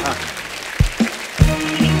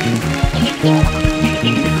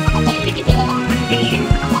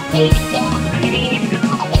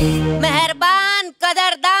 मेहरबान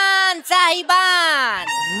कदरदान साहिबान,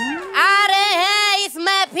 आ रहे हैं इस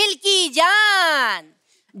महफिल की जान।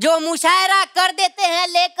 जो मुशायरा कर देते हैं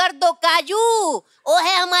लेकर दो काजू, वो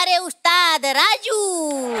है हमारे उस्ताद राजू।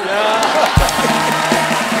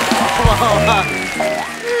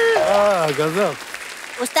 गजब।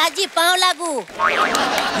 उस्ताद जी पाँव लागू।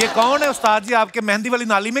 ये कौन है उस्ताद जी? आपके मेहंदी वाली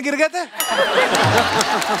नाली में गिर गए थे?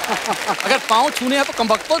 अगर पाँव छूने हैं तो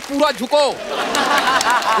कमबख्तो पूरा झुको।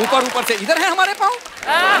 ऊपर ऊपर से इधर है हमारे पाँव,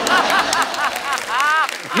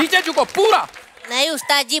 नीचे झुको पूरा। नहीं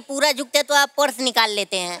उस्ताद जी, पूरा झुकते तो आप पर्स निकाल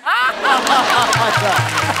लेते हैं।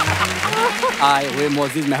 आए हुए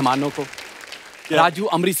मोअज़्ज़िज़ मेहमानों को राजू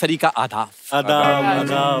अमृतसरी का आदाब। आदाब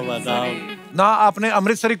आदाब आदाब। ना आपने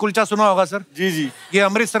अमृतसरी कुलचा सुना होगा सर? जी जी। ये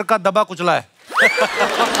अमृतसर का दबा कुचला है।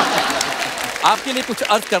 आपके लिए कुछ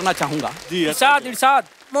अर्ज करना चाहूंगा। जी। इरशाद इरशाद।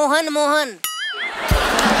 मोहन मोहन।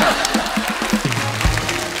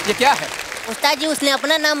 ये क्या है? उस्ताद जी उसने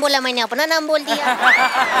अपना नाम बोला, मैंने अपना नाम बोल दिया।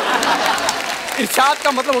 इरशाद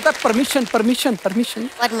का मतलब होता है परमिशन परमिशन परमिशन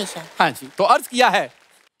परमिशन। हाँ जी। तो अर्ज किया है,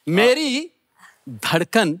 मेरी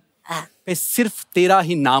धड़कन पे सिर्फ तेरा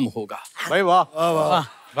ही नाम होगा। भाई वाह वाह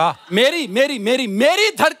वाह। मेरी मेरी मेरी मेरी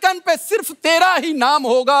धड़कन पे सिर्फ तेरा ही नाम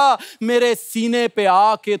होगा। मेरे सीने पे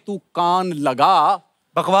आके तू कान लगा।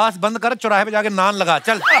 बकवास बंद कर, चौराहे पे जाके नान लगा।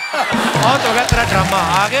 चल बहुत हो गया तेरा ड्रामा।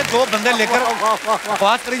 आगे दो बंदे लेकर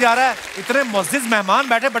बकवास करी जा रहा है। इतने मुअज़्ज़िज़ मेहमान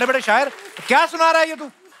बैठे, बड़े बड़े शायर, क्या सुना रहा है ये तू?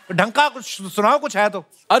 ढंग का कुछ सुनाओ, कुछ है तो।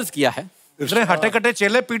 अर्ज किया है, इतने हटे कटे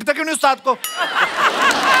चेले पीटते क्यों नहीं उस्ताद को?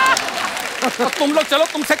 तो तुम लोग चलो,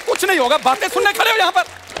 तुमसे कुछ नहीं होगा। बातें सुनने खड़े हो यहाँ पर,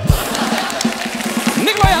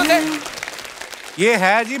 निकलो यहाँ से। ये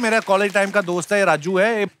है जी मेरा कॉलेज टाइम का दोस्त है, ये राजू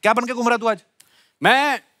है। क्या बन के घूम रहा तू आज?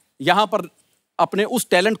 मैं यहाँ पर अपने उस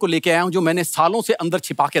टैलेंट को लेके आया हूँ जो मैंने सालों से अंदर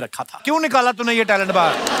छिपा के रखा था। क्यों निकाला तूने ये टैलेंट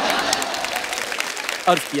बाहर?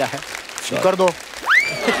 अर्ज किया है, कर दो।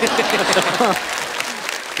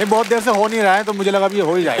 ये बहुत देर से हो नहीं रहा है तो मुझे लगा भी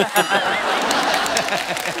हो ही जाएगा।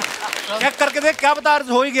 चेक करके देख, क्या बता, अर्ज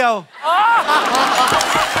हो ही गया हो।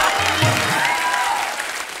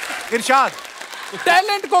 इरशाद।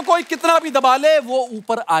 टैलेंट को कोई कितना भी दबा ले वो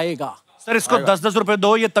ऊपर आएगा। सर इसको 10-10 रुपए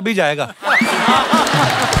दो, ये तभी जाएगा।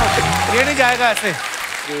 ये नहीं जाएगा ऐसे।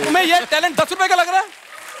 तुम्हें ये टैलेंट 10 रुपए का लग रहा है?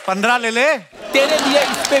 15 ले ले। तेरे लिए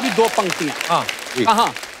इस पे भी 2 पंक्तियां। हाँ।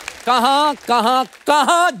 कहाँ कहाँ कहाँ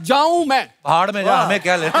कहाँ जाऊं मैं? भाड़ में जा, हमें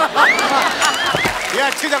क्या ले। ये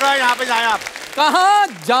अच्छी जगह है, यहाँ पे जाए आप। कहाँ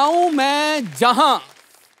जाऊं मैं जहां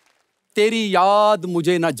तेरी याद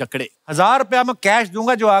मुझे ना जकड़े। 1000 रुपया मैं कैश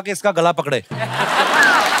दूंगा जो आके इसका गला पकड़े।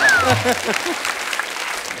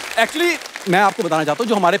 एक्चुअली मैं आपको बताना चाहता हूँ,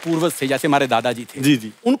 जो हमारे पूर्वज थे, जैसे हमारे दादाजी थे, जी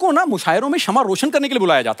जी, उनको ना मुशायरों में शमा रोशन करने के लिए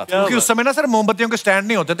बुलाया जाता था। क्योंकि उस समय ना सर मोमबत्तियों के स्टैंड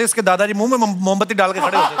नहीं होते थे, इसके दादाजी मुंह में मोमबत्ती डाल के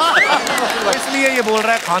खड़े होते थे। तो इसलिए ये बोल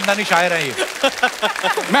रहा है खानदानी शायर है ये।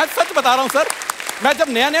 मैं सच बता रहा हूँ सर, मैं जब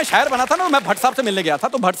नया नया शायर बना था ना, मैं भट्ट साहब से मिलने गया था,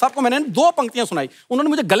 तो भट्ट साहब को मैंने 2 पंक्तियां सुनाई, उन्होंने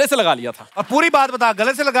मुझे गले से लगा लिया था। और पूरी बात बता,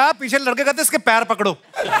 गले से लगा? पीछे लड़के कहते इसके पैर पकड़ो।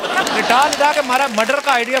 लिटा के मारा, मर्डर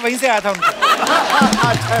का आइडिया वहीं से आया था उनको।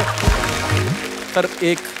 सर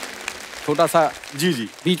एक छोटा सा, जी जी,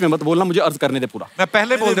 बीच में मत बोलना, मुझे अर्ज करने दे पूरा। मैं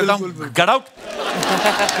पहले बोल देता हूँ, गेट आउट।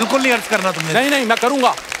 बिल्कुल नहीं अर्ज करना तुमने। नहीं नहीं मैं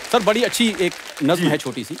करूंगा सर। बड़ी अच्छी एक नज्म है,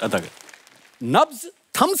 छोटी सी। नब्ज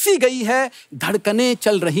थम सी गई है, धड़कनें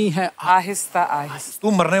चल रही हैं आहिस्ता आहिस्ता।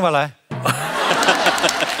 तू मरने वाला है।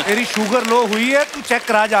 तेरी शुगर लो हुई है, तू चेक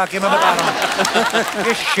करा जाके, मैं बता रहा हूँ।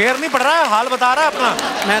 ये शेर नहीं पढ़ रहा है, हाल बता रहा है अपना।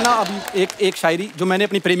 मैं ना अभी एक शायरी जो मैंने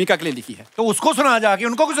अपनी प्रेमिका के लिए लिखी है, तो उसको सुना जाके,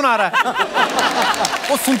 उनको क्यों सुना रहा है?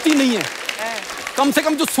 वो सुनती नहीं है, कम से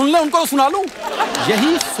कम जो सुन ले उनको तो सुना लूं।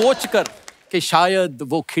 यही सोचकर कि शायद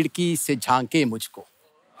वो खिड़की से झांके मुझको,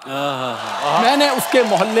 मैंने उसके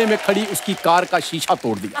मोहल्ले में खड़ी उसकी कार का शीशा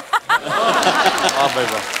तोड़ दिया।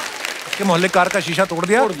 उसके मोहल्ले कार का शीशा तोड़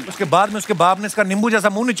दिया। उसके बाद में उसके बाप ने इसका नींबू जैसा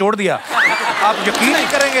मुंह निचोड़ दिया। आप यकीन नहीं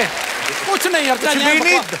करेंगे, कुछ नहीं अर्चना, कुछ भी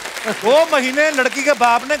नहीं। 2 महीने लड़की के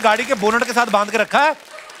बाप ने गाड़ी के बोनट के साथ बांध के रखा है।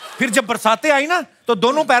 फिर जब बरसातें आई ना तो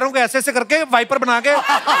दोनों पैरों को ऐसे ऐसे करके वाइपर बना के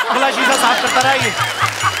अगला शीशा साफ करता रहा। ये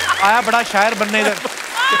आया बड़ा शायर बनने इधर।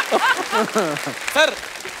 सर,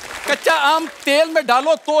 कच्चा आम तेल में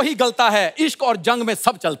डालो तो ही गलता है, इश्क और जंग में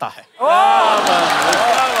सब चलता है।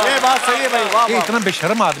 ये बात सही है भाई। वाह, ये इतना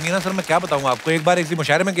बेशर्म आदमी है ना सर, मैं क्या बताऊं आपको। एक बार एक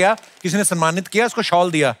मुशायरे में गया, किसी ने सम्मानित किया, उसको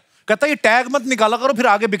शॉल दिया, कहता ये टैग मत निकाला करो फिर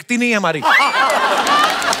आगे बिकती नहीं है हमारी।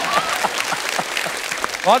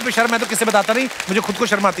 बहुत बेशर्म, मैं तो किसे बताता नहीं, मुझे खुद को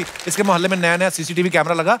शर्म आती। इसके मोहल्ले में नया नया सीसीटीवी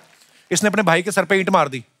कैमरा लगा, इसने अपने भाई के सर पे ईंट मार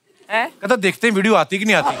दी। कहता देखते हैं वीडियो आती कि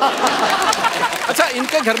नहीं आती। अच्छा,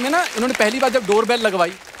 इनके घर में ना इन्होंने पहली बार जब डोरबेल लगवाई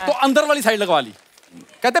तो अंदर वाली साइड लगवा ली।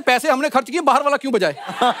 कहते पैसे हमने खर्च किए, बाहर वाला क्यों बजाए।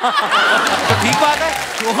 तो ठीक बात है,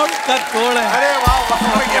 तोड़ का तोड़ है। अरे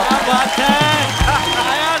वाह, क्या बात है।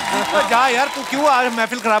 जा यार, तू क्यों आज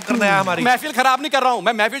महफिल खराब करने आया हमारी। महफिल खराब नहीं कर रहा हूँ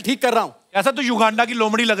मैं, महफिल ठीक कर रहा हूँ। ऐसा तो युगांडा की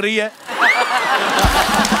लोमड़ी लग रही है।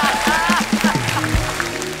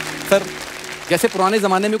 सर, जैसे पुराने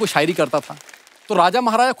जमाने में कोई शायरी करता था तो राजा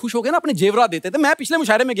महाराजा खुश हो गए ना, अपने जेवरात देते थे। मैं पिछले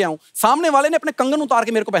मुशायरे में गया हूँ, सामने वाले ने अपने कंगन उतार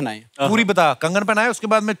के मेरे को पहनाए। पूरी बता, कंगन पहनाया, उसके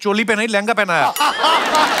बाद में चोली पहनाई, लहंगा पहनाया।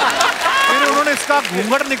 फिर उन्होंने इसका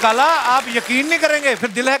घूंघट निकाला, आप यकीन नहीं करेंगे, फिर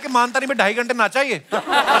दिल है कि मानतानी में 2.5 घंटे नाचा ये।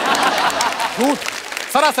 झूठ,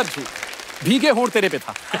 सरासर झूठ। भीगे होंठ तेरे पे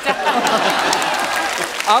था।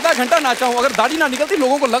 आधा घंटा नाचा हूँ, अगर दाढ़ी ना निकलती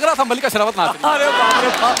लोगों को लग रहा था मल्लिका शेरावत नाच रही। अरे बाप रे,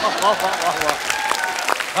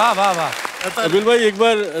 वाह वाह वाह। कपिल भाई, एक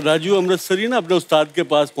बार राजू अमृतसरी ना अपने उस्ताद के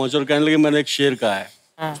पास पहुंचे और कहने लगे मैंने एक शेर कहा है।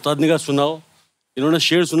 उस्ताद ने कहा सुनाओ। इन्होंने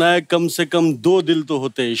शेर सुनाया, कम से कम 2 दिल तो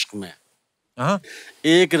होते इश्क में,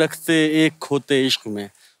 एक रखते एक खोते इश्क में।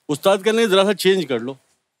 उस्ताद कहने जरा सा चेंज कर लो।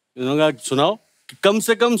 इन्होंने कहा सुनाओ कि कम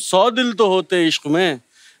से कम 100 दिल तो होते इश्क में,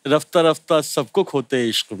 रफ्ता रफ्ता सबको खोते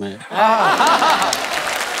इश्क में।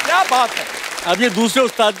 क्या बात है। अब ये दूसरे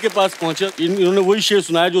उस्ताद के पास पहुंचे, इन्होंने वही शेर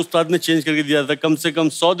सुनाया जो उस्ताद ने चेंज करके दिया था, कम से कम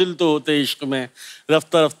 100 दिल तो होते इश्क में,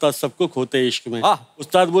 रफ्ता रफ्ता सबको खोते इश्क में।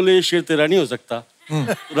 उस्ताद बोले ये शेर तेरा नहीं हो सकता।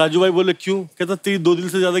 राजू भाई बोले क्यों? कहता तेरी 2 दिल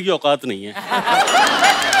से ज्यादा की औकात नहीं है।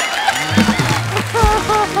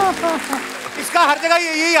 इसका हर जगह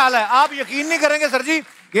यही हाल है, आप यकीन नहीं करेंगे सर जी।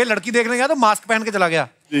 ये लड़की देखने गया तो मास्क पहन के चला गया।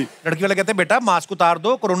 लड़की वाले कहते बेटा मास्क उतार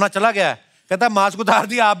दो, कोरोना चला गया है। कहता मास्क उतार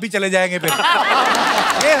दिया, आप भी चले जाएंगे फिर।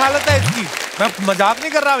 ये हालत है इसकी, मैं मजाक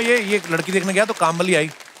नहीं कर रहा। ये लड़की देखने गया तो काम वाली आई,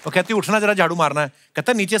 वो कहती उठना जरा झाड़ू मारना है।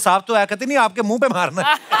 कहता नीचे साफ तो है। कहती नहीं आपके मुंह पे मारना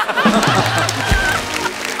है।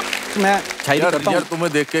 मैं शायरी करता हूं।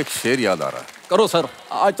 तुम्हें देख के एक शेर याद आ रहा है। करो सर,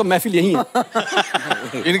 आज तो महफिल यही है।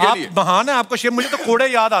 इनके लिए महान है आपको शेर, मुझे तो कोड़े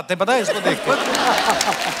याद आते पता है इसको देख के।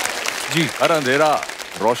 जी। हर अंधेरा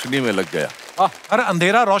रोशनी में लग गया। हर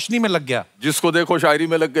अंधेरा रोशनी में लग गया, जिसको देखो शायरी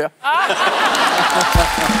में लग गया।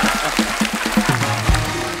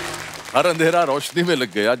 हर अंधेरा रोशनी में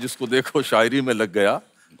लग गया, जिसको देखो शायरी में लग गया।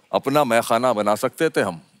 अपना मैखाना बना सकते थे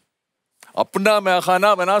हम, अपना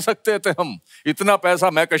मैखाना बना सकते थे हम, इतना पैसा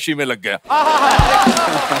मैकशी में लग गया।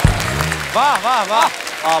 वाह वाह वाह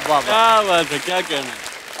वाह, क्या बात है, क्या कहना है।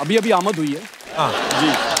 अभी अभी आमद हुई है। हाँ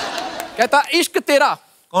जी। कहता इश्क तेरा।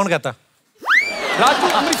 कौन कहता? राजू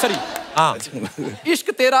अमृतसरी। हाँ। इश्क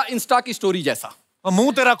तेरा इंस्टा की स्टोरी जैसा,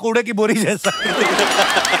 मुंह तेरा कूड़े की बोरी जैसा।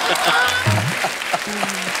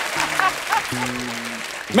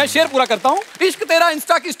 मैं शेर पूरा करता हूँ। इश्क तेरा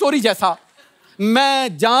इंस्टा की स्टोरी जैसा,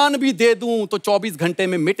 मैं जान भी दे दूं तो 24 घंटे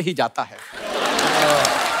में मिट ही जाता है।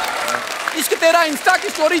 इश्क तेरा इंस्टा की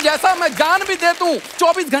स्टोरी जैसा, मैं जान भी दे दूं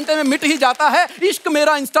 24 घंटे में मिट ही जाता है। इश्क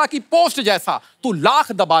मेरा इंस्टा की पोस्ट जैसा, तू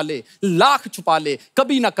लाख दबा ले लाख छुपा ले,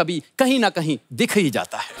 कभी ना कभी कहीं ना कहीं दिख ही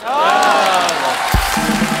जाता है।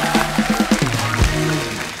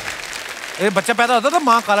 ये बच्चा पैदा होता था,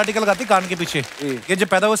 माँ काला टीका लगाती कान के पीछे। ये जब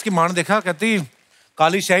पैदा हुआ उसकी माँ ने देखा, कहती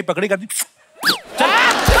काली स्याही पकड़ी, कहती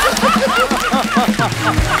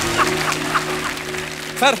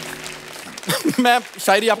सर मैं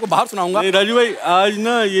शायरी आपको बाहर सुनाऊंगा। राजू भाई, आज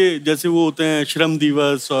ना ये जैसे वो होते हैं श्रम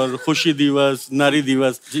दिवस और खुशी दिवस, नारी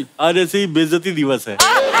दिवस, आज ऐसे ही बेइज्जती दिवस है।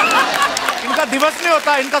 इनका दिवस नहीं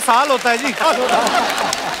होता, इनका साल होता है जी।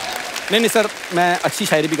 नहीं सर, मैं अच्छी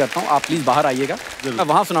शायरी भी करता हूँ, आप प्लीज बाहर आइएगा, मैं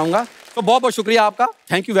वहां सुनाऊंगा। तो बहुत बहुत शुक्रिया आपका,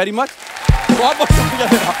 थैंक यू वेरी मच, बहुत बहुत शुक्रिया।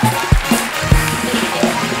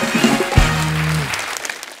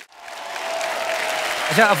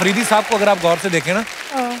 अच्छा, अफरीदी साहब को अगर आप गौर से देखें ना,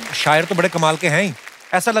 शायर तो बड़े कमाल के हैं ही।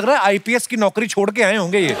 ऐसा लग रहा है आईपीएस की नौकरी छोड़ के आए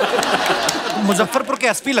होंगे ये। मुजफ्फरपुर के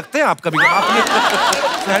एसपी लगते हैं आप कभी।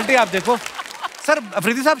 पर्सनैलिटी आप देखो। सर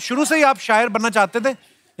अफरीदी साहब, शुरू से ही आप शायर बनना चाहते थे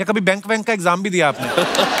या कभी बैंक वैंक का एग्जाम भी दिया आपने?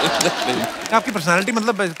 आपकी पर्सनालिटी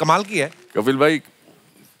मतलब कमाल की है। कपिल भाई,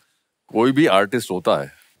 कोई भी आर्टिस्ट होता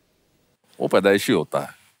है वो पैदाइशी होता है।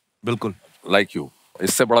 बिल्कुल। Like you.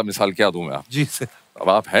 इससे बड़ा मिसाल क्या दूं मैं आप? जी से। अब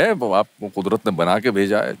आप हैं, आपको कुदरत ने बना के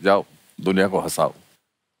भेजा है, जाओ दुनिया को हंसाओ।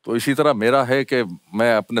 तो इसी तरह मेरा है कि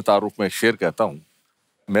मैं अपने तारुफ में एक शेर कहता हूँ,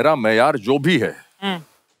 मेरा मेयार जो भी है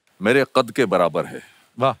मेरे कद के बराबर है।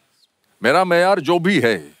 वाह। मेरा मेयार जो भी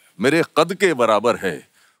है मेरे कद के बराबर है,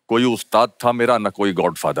 कोई उस्ताद था मेरा न कोई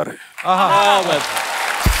गॉडफादर है। वाह वाह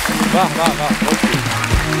वाह।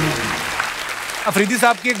 अफरीदी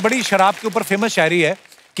साहब की एक बड़ी शराब के ऊपर फेमस शायरी है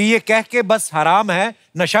कि ये कह के बस हराम है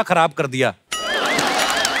नशा खराब कर दिया।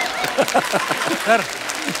 सर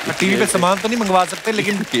टीवी पे सामान तो नहीं मंगवा सकते,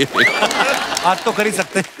 लेकिन आज तो कर ही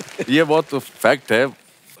सकते। ये बहुत फैक्ट है।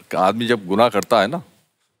 आदमी जब गुनाह करता है ना,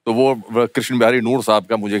 तो वो कृष्ण बिहारी नूर साहब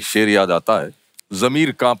का मुझे एक शेर याद आता है,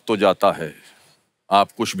 जमीर कांप तो जाता है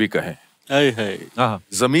आप कुछ भी कहें।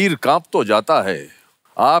 जमीर कांप तो जाता है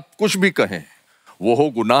आप कुछ भी कहें, वो हो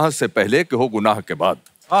गुनाह से पहले कि हो गुनाह के बाद।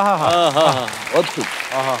 बहुत खूब।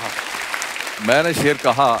 मैंने शेर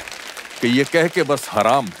कहा कि ये कह के बस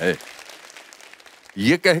हराम है,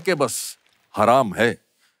 ये कह के बस हराम है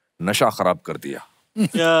नशा खराब कर दिया।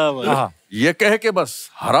 ये कह के बस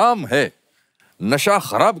हराम है नशा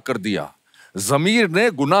खराब कर दिया, जमीर ने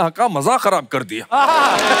गुनाह का मजा खराब कर दिया।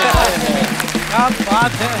 क्या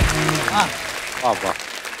बात है।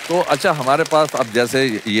 तो अच्छा, हमारे पास अब जैसे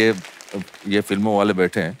ये फिल्मों वाले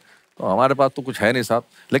बैठे हैं, तो हमारे पास तो कुछ है नहीं साहब,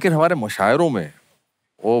 लेकिन हमारे मुशायरों में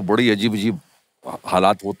वो बड़ी अजीब अजीब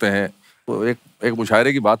हालात होते हैं। तो एक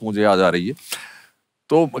मुशायरे की बात मुझे याद आ रही है।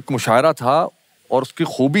 तो एक मुशायरा था और उसकी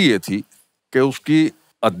खूबी ये थी कि उसकी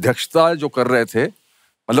अध्यक्षता जो कर रहे थे,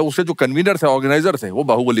 मतलब उससे जो कन्वीनर थे, ऑर्गेनाइजर थे, वो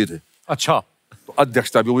बाहुबली थे। अच्छा। तो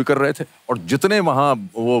अध्यक्षता भी वही कर रहे थे, और जितने वहाँ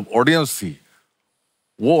वो ऑडियंस थी,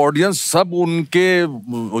 वो ऑडियंस सब उनके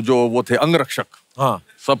जो वो थे अंगरक्षक,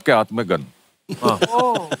 सबके हाथ में गन।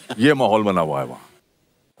 ये माहौल बना हुआ है वहाँ,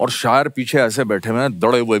 और शायर पीछे ऐसे बैठे हुए हैं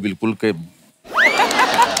दड़े हुए बिल्कुल के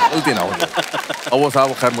गलती ना हो जाए। और वो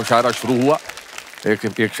साहब खैर मुशायरा शुरू हुआ,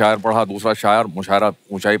 एक शायर पढ़ा, दूसरा शायर, मुशायरा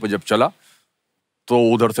ऊंचाई पे जब चला तो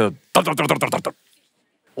उधर से तर तर तर तर तर तर,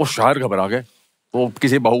 वो शायर घबरा गए। तो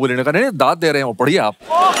किसी बाहुबली ने कहा नहीं दाद दे रहे हैं वो, पढ़िए आप।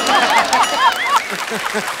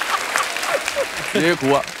 एक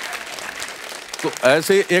हुआ। तो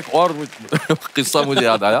ऐसे एक और किस्सा मुझे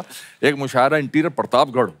याद आया। एक मुशायरा इंटीरियर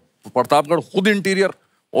प्रतापगढ़ खुद इंटीरियर,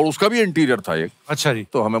 और उसका भी इंटीरियर था एक। अच्छा जी।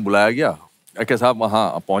 तो हमें बुलाया गया कि साहब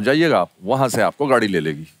वहाँ पहुँच जाइएगा आप, वहाँ से आपको गाड़ी ले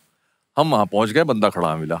लेगी। हम वहाँ पहुँच गए, बंदा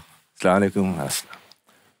खड़ा मिला, अस्सलाम वालेकुम,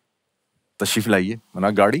 तशरीफ लाइए।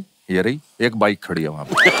 मैंने गाड़ी ये रही, एक बाइक खड़ी है वहाँ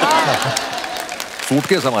पे।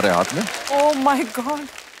 सूटकेस हमारे हाथ में। Oh my God.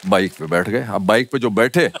 बाइक पे बैठ गए। अब बाइक पे जो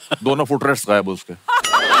बैठे, दोनों फुटरेस्ट गायब उसके।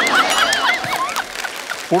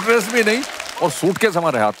 फुटरेस्ट भी नहीं और सूटकेस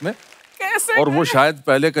हमारे हाथ में। कैसे? और वो शायद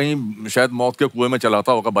पहले कहीं शायद मौत के कुएं में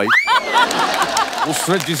चलाता होगा बाइक।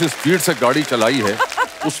 उसने जिस स्पीड से गाड़ी चलाई है,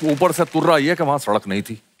 उस ऊपर से तुर्रा ये कि वहां सड़क नहीं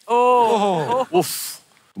थी। उफ।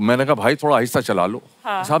 मैंने कहा भाई थोड़ा आहिस्ता चला लो।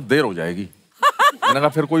 साहब देर हो जाएगी। मैंने कहा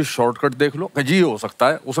फिर कोई शॉर्टकट देख लो। जी हो सकता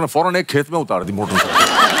है। उसने फौरन एक खेत में उतार दी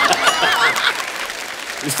मोटरसाइकिल।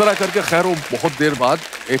 इस तरह करके खैर वो बहुत देर बाद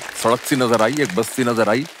एक सड़क सी नजर आई, एक बस्ती नजर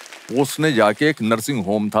आई। उसने जाके, एक नर्सिंग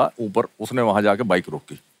होम था ऊपर, उसने वहां जाके बाइक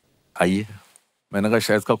रोकी। आइए। मैंने कहा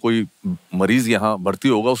शायद का कोई मरीज यहाँ भर्ती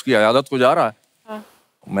होगा, उसकी अयादत को जा रहा है।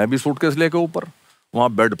 मैं भी सूटकेस लेके ऊपर,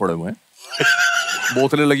 वहां बेड पड़े हुए हैं,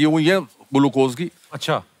 बोतलें लगी हुई हैं ग्लूकोज की।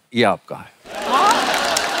 अच्छा। ये आपका है,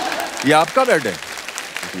 ये आपका बेड है,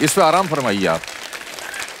 इस पे आराम फरमाइए आप।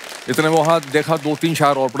 इतने में वहां देखा 2-3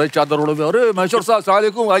 शायर और पड़े चादर ओढ़े हुए। अरे मेशर साहब अस्सलाम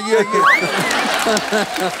वालेकुम, आइए आइए।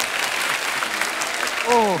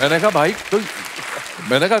 मैंने कहा भाई कोई,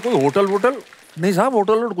 मैंने कहा कोई होटल वोटल? नहीं साहब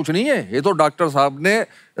होटल वोटल कुछ नहीं है, ये तो डॉक्टर साहब ने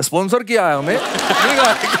स्पॉन्सर किया है हमें।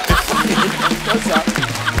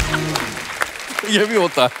 ये भी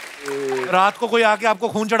होता है। रात को कोई आके आपको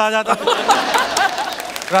खून चढ़ा जाता है।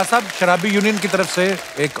 राज साहब, शराबी यूनियन की तरफ से,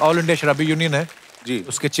 एक ऑल इंडिया शराबी यूनियन है जी,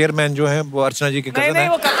 उसके चेयरमैन जो हैं वो अर्चना जी के कजन हैं।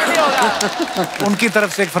 वो कभी नहीं होगा। उनकी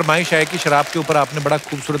तरफ से एक फरमाइश है कि शराब के ऊपर आपने बड़ा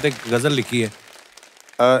खूबसूरत एक गजल लिखी है।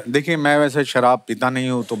 देखिए मैं वैसे शराब पीता नहीं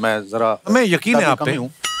हूँ, तो मैं जरा, मैं यकीन है आप पे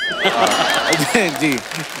हूँ। जी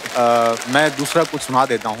मैं दूसरा कुछ सुना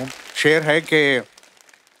देता हूँ। शेर है कि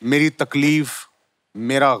मेरी तकलीफ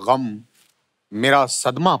मेरा गम मेरा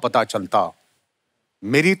सदमा पता चलता,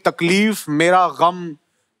 मेरी तकलीफ मेरा गम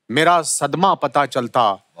मेरा सदमा पता चलता,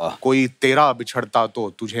 कोई तेरा बिछड़ता तो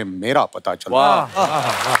तुझे मेरा पता चलता।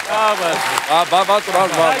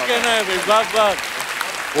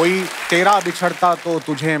 कोई तेरा बिछड़ता तो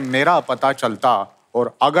तुझे मेरा पता चलता,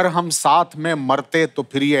 और अगर हम साथ में मरते तो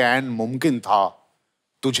फिर ये ऐन मुमकिन था,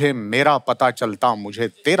 तुझे मेरा पता चलता मुझे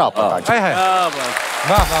तेरा पता चलता।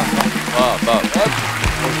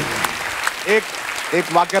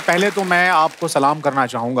 एक वाक्य पहले तो मैं आपको सलाम करना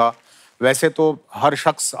चाहूंगा। वैसे तो हर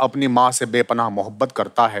शख्स अपनी माँ से बेपनाह मोहब्बत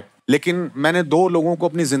करता है, लेकिन मैंने दो लोगों को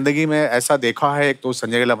अपनी जिंदगी में ऐसा देखा है। एक तो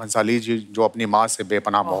संजय लीला भंसाली जी जो अपनी माँ से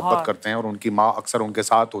बेपनाह मोहब्बत करते हैं और उनकी माँ अक्सर उनके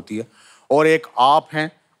साथ होती है, और एक आप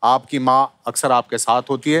हैं, आपकी माँ अक्सर आपके साथ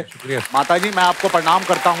होती है। माता जी, मैं आपको प्रणाम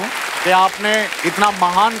करता हूँ कि आपने इतना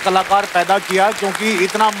महान कलाकार पैदा किया, क्योंकि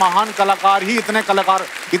इतना महान कलाकार ही इतने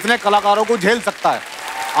कलाकारों को झेल सकता है।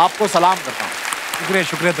 आपको सलाम करता हूँ। शुक्रिया,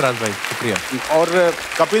 शुक्रिया तुराज भाई, शुक्रिया। और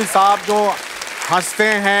कपिल साहब जो हंसते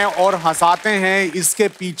हैं और हंसाते हैं, इसके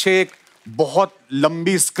पीछे एक बहुत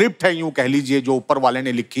लंबी स्क्रिप्ट है, यूं कह लीजिए, जो ऊपर वाले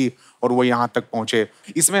ने लिखी और वो यहाँ तक पहुंचे।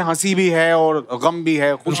 इसमें हंसी भी है और गम भी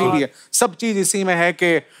है, खुशी भी है, सब चीज इसी में है। कि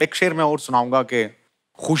एक शेर मैं और सुनाऊंगा कि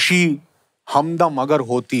खुशी हमदम अगर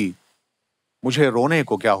होती मुझे रोने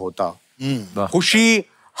को क्या होता, खुशी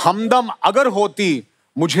हमदम अगर होती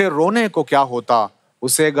मुझे रोने को क्या होता,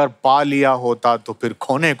 उसे अगर पा लिया होता तो फिर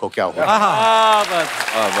खोने को क्या होता।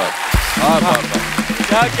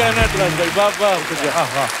 क्या कहना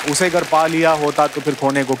है, उसे अगर पा लिया होता तो फिर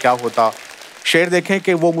खोने को क्या होता। शेर देखें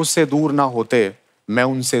कि वो मुझसे दूर ना होते, मैं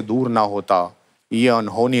उनसे दूर ना होता, ये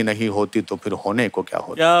अनहोनी नहीं होती तो फिर होने को क्या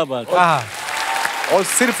होता। क्या बात। और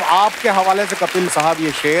सिर्फ आपके हवाले से कपिल साहब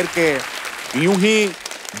ये शेर के यूं ही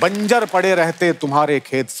बंजर पड़े रहते तुम्हारे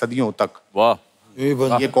खेत सदियों तक। वाह,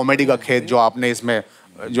 ये कॉमेडी का खेत जो आपने इसमें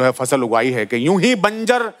जो है फसल उगाई है कि यूं ही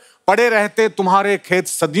बंजर पड़े रहते तुम्हारे खेत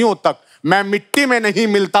सदियों तक, मैं मिट्टी में नहीं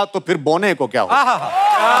मिलता तो फिर बोने को क्या हो।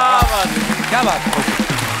 क्या बात।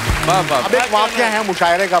 अब एक वाक्य है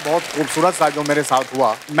मुशायरे का बहुत खूबसूरत सा जो मेरे साथ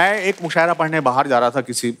हुआ। मैं एक मुशायरा पढ़ने बाहर जा रहा था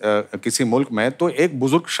किसी मुल्क में, तो एक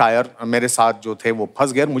बुजुर्ग शायर मेरे साथ जो थे वो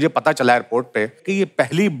फंस गए। मुझे पता चला एयरपोर्ट पे कि ये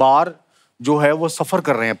पहली बार जो है वो सफर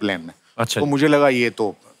कर रहे हैं प्लेन में। अच्छा। तो मुझे लगा ये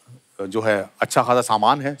तो जो है अच्छा खासा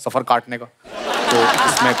सामान है सफर काटने का, तो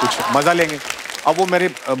इसमें कुछ मजा लेंगे। अब वो मेरे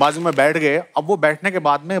बाजू में बैठ गए। अब वो बैठने के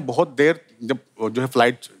बाद में बहुत देर जब जो है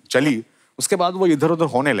फ्लाइट चली, उसके बाद वो इधर उधर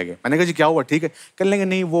होने लगे। मैंने कहा जी क्या हुआ, ठीक है? कहने लगे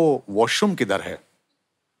नहीं वो वॉशरूम किधर है।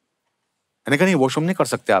 मैंने कहा नहीं वॉशरूम नहीं कर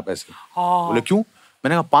सकते आप ऐसे। बोले क्यों?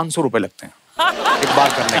 मैंने कहा 500 रुपए लगते हैं एक बार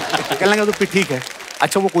करने के। कहने लगे तो फिर ठीक है।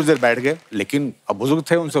 अच्छा वो कुछ देर बैठ गए, लेकिन अब बुजुर्ग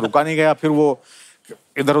थे उनसे रुका नहीं गया। फिर वो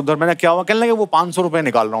इधर उधर, मैंने क्या हुआ? कहने लगे वो 500 रुपए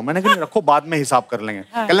निकाल रहा हूँ। मैंने कहा रखो बाद में हिसाब कर लेंगे।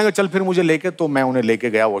 कहने लगे चल फिर मुझे लेके, तो मैं उन्हें लेके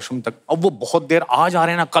गया वॉशरूम तक। अब वो बहुत देर आज आ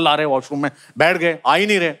रहे ना कल आ रहे वॉशरूम में, बैठ गए आ ही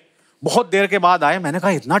नहीं रहे। बहुत देर के बाद आए। मैंने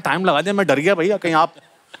कहा इतना टाइम लगा दिया, मैं डर गया भैया कहीं आप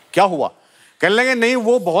क्या हुआ। कहने लगे नहीं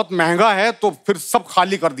वो बहुत महंगा है, तो फिर सब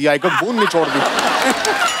खाली कर दिया, एक बूंद निचोड़ दी।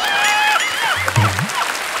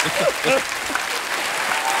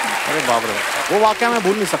 अरे बाप रे, वो वाकया मैं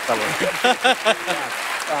भूल नहीं सकता।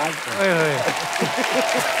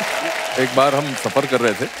 एक बार हम सफर कर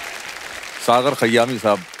रहे थे, सागर खयामी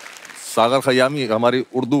साहब, सागर खयामी हमारी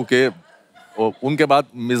उर्दू के, उनके बाद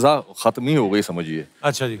मिज़ा खत्म ही हो गई समझिए।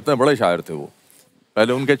 अच्छा जी। इतने बड़े शायर थे वो।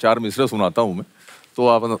 पहले उनके 4 मिसरे सुनाता हूँ मैं, तो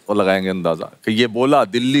आप लगाएंगे अंदाजा कि ये बोला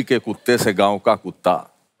दिल्ली के कुत्ते से गांव का कुत्ता,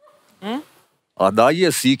 अदा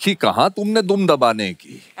ये सीखी कहाँ तुमने दुम दबाने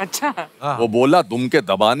की। अच्छा। वो बोला दुम के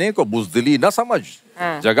दबाने को बुज़दिली न समझ,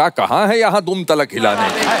 जगह कहाँ है यहाँ दुम तलक हिलाने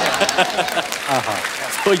की।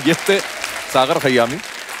 तो ये थे सागर खयामी।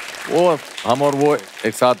 वो हम और वो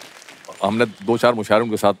एक साथ, हमने 2-4 मुशायरों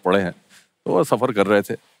के साथ पढ़े हैं। तो वो सफ़र कर रहे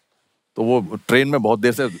थे, तो वो ट्रेन में बहुत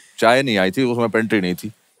देर से चाय नहीं आई थी, उसमें पेंट्री नहीं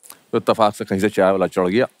थी। तो इत्तेफाक से कहीं से चाय वाला चढ़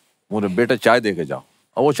गया, बोले बेटा चाय दे के जाओ।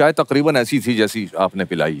 और वो चाय तकरीबन ऐसी थी जैसी आपने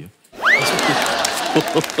पिलाई है।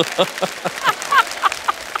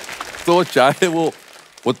 तो चाय वो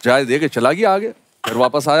चाय दे के चला गया आगे, फिर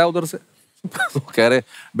वापस आया उधर से। तो कह रहे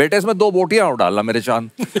बेटे इसमें 2 बोटियां और डालना मेरे चांद।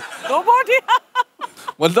 2 बोटियां?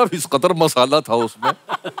 मतलब इस कदर मसाला था उसमें।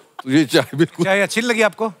 तो ये चाय बिल्कुल, चाय अच्छी लगी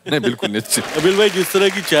आपको? नहीं बिल्कुल नहीं अच्छी। कपिल भाई जिस तरह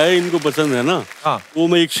की चाय इनको पसंद है ना, हाँ, वो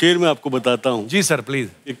मैं एक शेर में आपको बताता हूँ। जी सर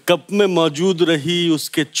प्लीज। कप में मौजूद रही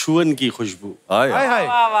उसके छुअन की खुशबू। हाय हाय।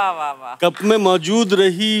 वाह वाह वाह वाह। कप में मौजूद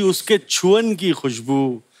रही उसके छुअन की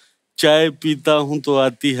खुशबू, चाय पीता हूँ तो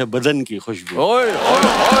आती है बदन की खुशबू। ओए ओए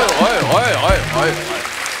ओए ओए ओए ओए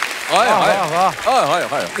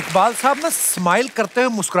ओए। इकबाल साहब ना स्माइल करते हुए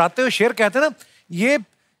मुस्कुराते हुए शेर कहते हैं ना, ये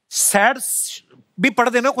सैड भी पढ़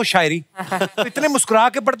देना कोई शायरी, तो इतने मुस्कुरा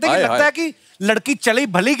के पढ़ते कि लगता है कि लड़की चली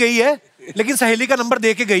भली गई है लेकिन सहेली का नंबर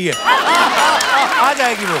दे के गई है, आ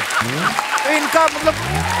जाएगी वो। तो इनका मतलब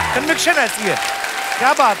कन्विक्शन ऐसी है।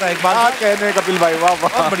 क्या बात है इकबाल साहब, कहने कपिल भाई, वाह वाह,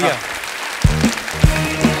 बहुत बढ़िया।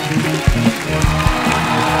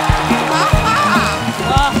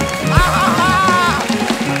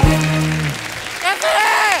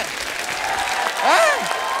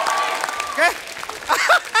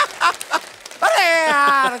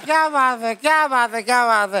 बात है, क्या बात है, क्या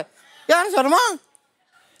बात है यार। शर्मा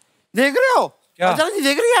देख रहे हो? अचानक जी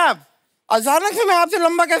देख रही है आप? अचानक से मैं आपसे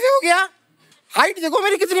लंबा कैसे हो गया? हाइट देखो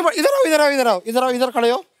मेरी कितनी बड़ी। इधर आओ, इधर आओ, इधर आओ, इधर आओ, इधर खड़े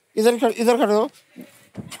हो, इधर खड़े हो।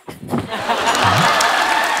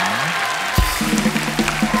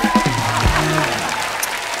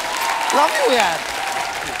 लव यू यार,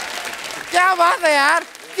 क्या बात है यार,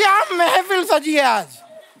 क्या महफिल सजी है आज।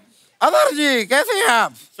 अदर जी कैसे हैं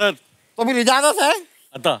आप? सर तो फिर इजाजत है?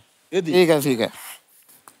 अता ठीक है, ठीक है।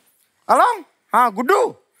 हेलो, हाँ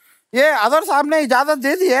गुड्डू, ये अदर साहब ने इजाजत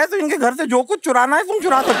दे दी है तो इनके घर से जो कुछ चुराना है तुम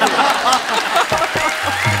चुरा सकते हो।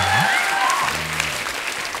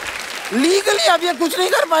 लीगली अब ये कुछ नहीं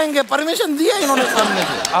कर पाएंगे, परमिशन दी है इन्होंने सामने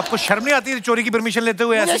से। आपको शर्म नहीं आती चोरी की परमिशन लेते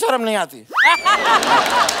हुए? मुझे शर्म नहीं आती।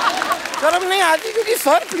 शर्म नहीं आती क्योंकि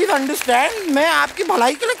सर प्लीज अंडरस्टैंड, मैं आपकी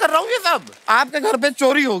भलाई के लिए कर रहा हूँ ये सब। आपके घर पे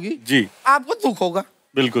चोरी होगी जी, आपको दुख होगा,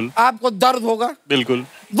 बिल्कुल, आपको दर्द होगा, बिल्कुल।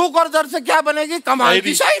 दुख और दर्द से क्या बनेगी? कमाल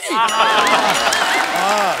की शायरी।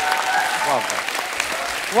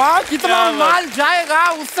 वाह, जितना माल जाएगा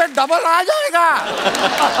उससे डबल आ जाएगा।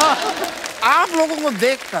 आप लोगों को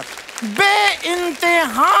देखकर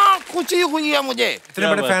बेइंतहा खुशी हुई है मुझे। इतने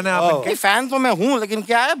बड़े फैन हैं आप इनके? फैन तो मैं हूँ, लेकिन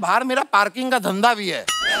क्या है, बाहर मेरा पार्किंग का धंधा भी है।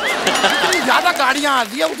 जितनी ज्यादा गाड़ियां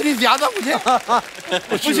आती है उतनी ज्यादा मुझे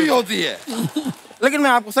खुशी होती है। लेकिन मैं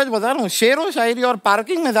आपको सच बता रहा हूँ, शेरो शायरी और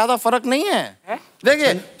पार्किंग में ज्यादा फर्क नहीं है।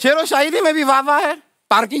 देखिए, शेरो शायरी में भी वाह है,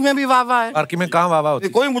 पार्किंग में भी वाह है। पार्किंग में कहाँ वाह होती?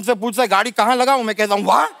 कोई मुझसे पूछता है गाड़ी कहाँ लगाऊं, मैं कहता हूँ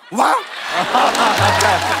वाह वाह।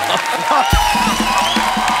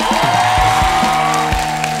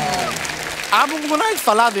 आप लोगों को ना एक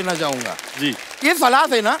सलाह देना चाहूंगा जी। ये सलाह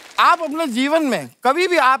देना, आप अपने जीवन में कभी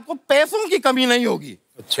भी आपको पैसों की कमी नहीं होगी।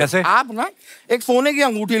 कैसे? आप ना एक सोने की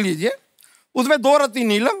अंगूठी लीजिए, उसमें 2 रत्ती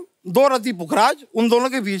नीलम, 2 रत्ती पुखराज, उन दोनों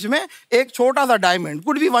के बीच में एक छोटा सा diamond,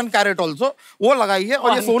 could be 1 carat also, वो लगाइए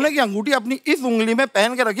और ये सोने की अंगूठी अपनी इस उंगली में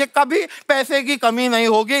पहन के रखिए, कभी पैसे की कमी नहीं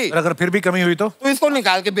होगी। अगर फिर भी कमी हुई तो इसको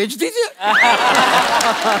निकाल के बेच दीजिए।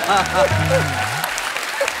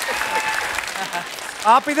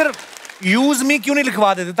 आप इधर यूज मी क्यों नहीं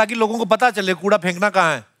लिखवा देते ताकि लोगों को पता चले कूड़ा फेंकना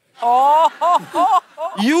कहाँ है?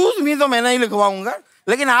 यूज मी तो मैं नहीं लिखवाऊंगा,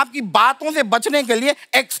 लेकिन आपकी बातों से बचने के लिए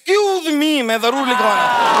एक्सक्यूज मी मैं जरूर लिखवाऊंगा।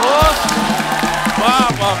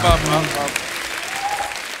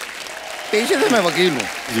 पेशे से मैं वकील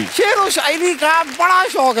हूँ। शेर व शायरी का बड़ा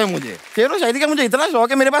शौक है मुझे। शेर व शायरी का मुझे इतना शौक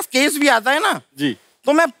है, मेरे पास केस भी आता है ना जी,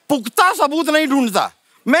 तो मैं पुख्ता सबूत नहीं ढूंढता,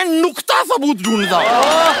 मैं नुक्ता सबूत ढूंढता हूँ।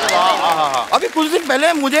 अभी कुछ दिन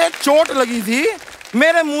पहले मुझे चोट लगी थी,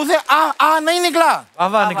 मेरे मुंह से आ नहीं निकला,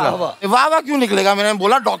 वाह निकला। वाह क्यों निकलेगा? मैंने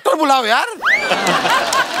बोला डॉक्टर बुलाओ यार।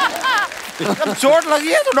 जब चोट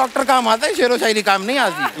लगी है तो डॉक्टर काम आता है, शेर व शायरी काम नहीं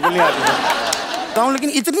आती। लेकिन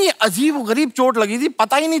इतनी अजीब गरीब चोट लगी थी,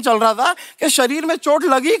 पता ही नहीं चल रहा था कि शरीर में चोट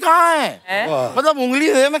लगी कहाँ है। मतलब उंगली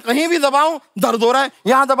से मैं कहीं भी दबाऊं दर्द हो रहा है,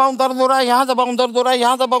 यहाँ दबाऊं दर्द हो रहा है, यहाँ दबाऊं दर्द हो रहा है,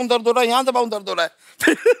 यहाँ दबाऊं दर्द हो रहा है, यहाँ दबाऊं दर्द हो रहा है।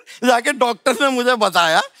 जाके डॉक्टर ने मुझे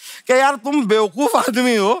बताया कि यार तुम बेवकूफ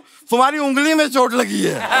आदमी हो, तुम्हारी उंगली में चोट लगी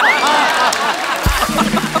है।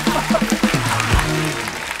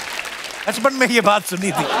 बचपन में ये बात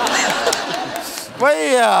सुनी थी। वही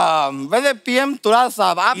वैसे पीएम तुराज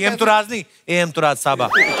साहब, आप पीएम तुराज नहीं, एएम तुराज साहब।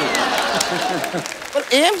 पर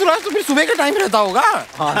एएम तुराज तो फिर सुबह के टाइम रहता होगा।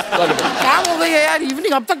 काम हो गई है यार,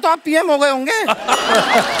 इवनिंग, अब तक तो आप पीएम हो गए होंगे।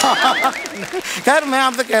 खैर मैं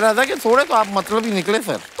आपसे कह रहा था कि थोड़े तो आप मतलब ही निकले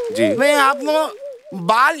सर जी। नहीं, आप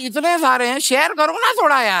बाल इतने सारे हैं, शेयर करो ना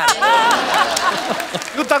थोड़ा यार।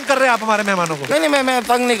 क्यों तंग कर रहे हैं आप हमारे मेहमानों को? नहीं, मैं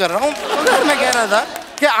तंग नहीं कर रहा हूँ। मैं कह रहा था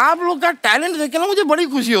कि आप लोग का टैलेंट देख के ना मुझे बड़ी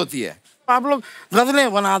खुशी होती है। आप लोग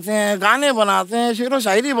गजलें बनाते हैं, गाने बनाते हैं, शेर व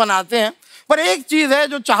शायरी बनाते हैं, पर एक चीज है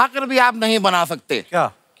जो चाहकर भी आप नहीं बना सकते।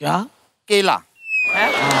 क्या? केला।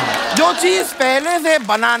 जो चीज पहले से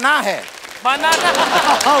बनाना है,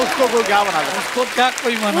 उसको कोई क्या बना, उसको क्या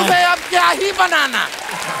कोई बना, उसे अब क्या ही बनाना,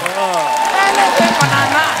 पहले से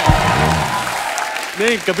बनाना है।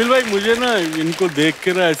 नहीं कपिल भाई, मुझे ना इनको देख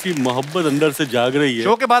के ना ऐसी मोहब्बत अंदर से जाग रही है।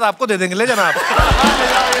 शो के बाद आपको दे देंगे, ले जाना आप।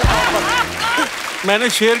 मैंने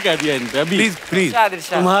शेर कह दिया इन पे अभी। प्लीज।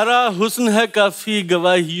 तुम्हारा हुस्न है काफी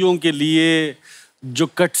गवाहियों के लिए, जो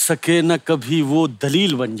कट सके न कभी वो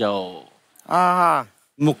दलील बन जाओ।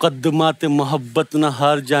 मुकद्दमात मोहब्बत न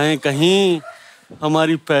हार जाएं कहीं,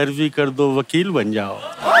 हमारी पैरवी कर दो वकील बन जाओ।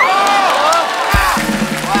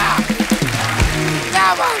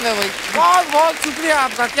 क्या बात है भाई, बहुत बहुत शुक्रिया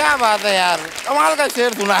आपका, क्या बात है यार, कमाल का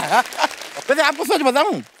शेर सुना है। वैसे आपको सच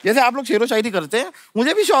बताऊं, जैसे आप लोग शेर व शायरी करते हैं,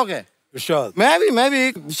 मुझे भी शौक है। मैं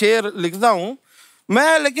भी शेर लिखता हूँ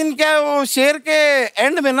मैं, लेकिन क्या वो शेर के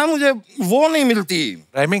एंड में ना मुझे वो नहीं मिलती,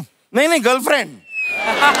 राइमिंग? नहीं गर्लफ्रेंड।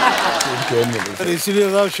 इसीलिए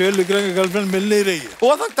साहब शेर लिख रहे हैं कि गर्लफ्रेंड मिल नहीं रही है।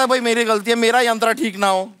 हो सकता है भाई मेरी गलती है, मेरा यंत्र ठीक ना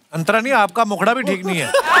हो। अंतरा नहीं, आपका मुखड़ा भी ठीक नहीं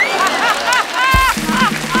है।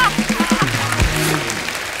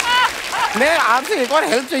 मैं आपसे एक और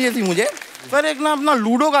हेल्प चाहिए थी मुझे सर। एक ना अपना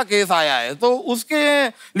लूडो का केस आया है, तो उसके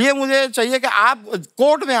लिए मुझे चाहिए कि आप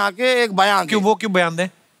कोर्ट में आके एक बयान। क्यों, वो क्यों बयान दें?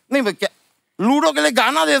 नहीं क्या लूडो के लिए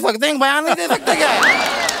गाना दे सकते हैं, बयान नहीं दे सकते क्या?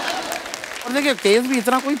 और देखिए केस भी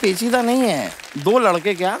इतना कोई पेचीदा नहीं है। दो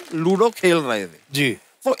लड़के क्या लूडो खेल रहे थे जी,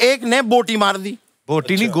 तो एक ने बोटी मार दी।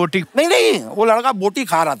 बोटी नहीं, गोटी। नहीं, वो लड़का बोटी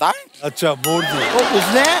खा रहा था। अच्छा, बोट दी। तो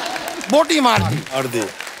उसने बोटी मार दी।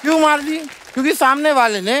 क्यों मार दी? क्योंकि सामने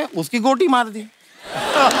वाले ने उसकी गोटी मार दी।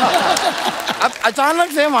 अब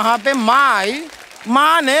अचानक से वहां पे माँ आई,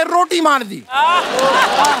 माँ ने रोटी मार दी।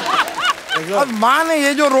 अब माँ ने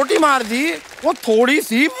ये जो रोटी मार दी वो थोड़ी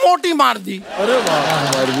सी मोटी मार दी। अरे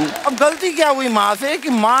वाह। अब गलती क्या हुई माँ से कि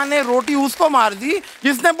माँ ने रोटी उसको मार दी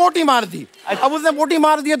जिसने बोटी मार दी। अब उसने बोटी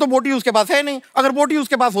मार दी है तो बोटी उसके पास है नहीं। अगर बोटी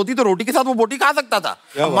उसके पास होती तो रोटी के साथ वो बोटी खा सकता था।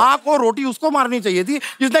 माँ को रोटी उसको मारनी चाहिए थी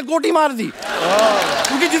जिसने गोटी मार दी,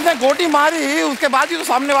 क्योंकि जिसने गोटी मारी उसके बाद ही तो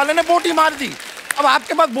सामने वाले ने बोटी मार दी। अब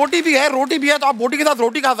आपके पास बोटी भी है, रोटी भी है, तो आप बोटी के साथ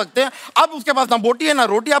रोटी खा सकते हैं। अब उसके पास ना बोटी है ना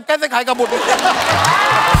रोटी, आप कैसे खाएगा बोटी?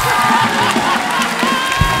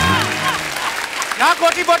 यहाँ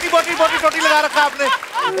बोटी लगा रखा आपने।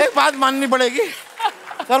 एक बात माननी पड़ेगी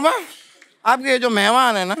शर्मा, आपके ये जो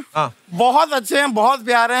मेहमान है ना, बहुत अच्छे हैं, बहुत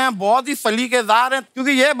प्यारे हैं, बहुत ही सलीकेदार हैं।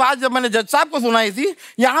 क्योंकि ये बात जब मैंने जज साहब को सुनाई थी,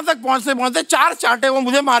 यहाँ तक पहुँचते पहुँचते 4 चांटे वो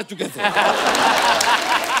मुझे मार चुके थे।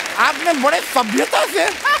 आपने बड़े सभ्यता से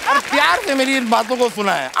और प्यार से मेरी इन बातों को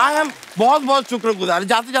सुना है। आई एम बहुत बहुत शुक्रगुजार।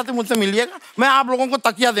 जाते जाते मुझसे मिलिएगा, मैं आप लोगों को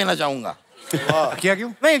तकिया देना चाहूंगा। तकिया क्यों?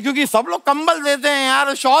 नहीं, क्योंकि सब लोग कंबल देते हैं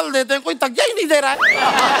यार, शॉल देते हैं, कोई तकिया ही नहीं दे रहा है।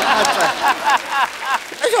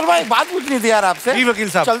 अच्छा भाई, बात पूछनी थी यार आपसे। जी वकील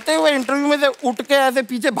साहब। चलते हुए इंटरव्यू में से उठ के ऐसे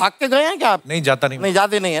पीछे भाग के गए हैं क्या आप? नहीं, जाता नहीं। नहीं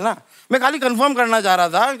जाते नहीं है ना। मैं खाली कंफर्म करना चाह रहा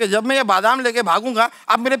था कि जब मैं ये बादाम लेके भागूंगा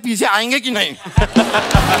आप मेरे पीछे आएंगे कि नहीं?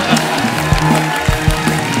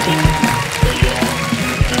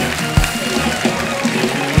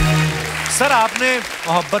 सर, आपने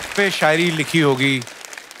मोहब्बत पे शायरी लिखी होगी,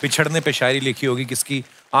 बिछड़ने पे शायरी लिखी होगी, किसकी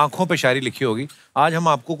आंखों पे शायरी लिखी होगी। आज हम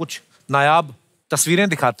आपको कुछ नायाब तस्वीरें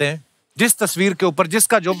दिखाते हैं। जिस तस्वीर के ऊपर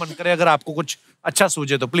जिसका जो मन करे, अगर आपको कुछ अच्छा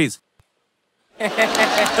सूझे तो प्लीज।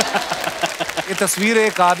 ये तस्वीर,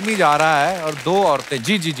 एक आदमी जा रहा है और 2 औरतें।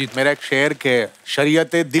 जी। मेरा एक शेर के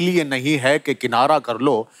शरीयत दिल ये नहीं है कि किनारा कर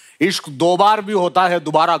लो, इश्क 2 बार भी होता है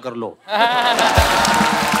दोबारा कर लो।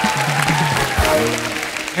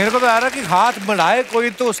 मेरे को तो आ रहा कि हाथ बढ़ाए कोई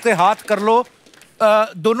तो उसके हाथ कर लो,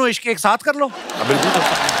 दोनों इश्क एक साथ कर लो।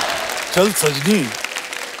 चल सजनी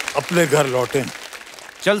अपने घर लौटे।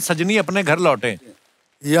 चल सजनी अपने घर लौटे।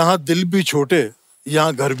 यहाँ दिल भी छोटे,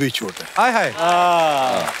 यहाँ घर भी छोटे। हाय हाय,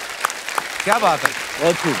 क्या बात है।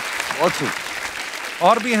 बहुत खूब।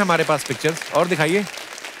 और भी है हमारे पास पिक्चर्स, और दिखाइए।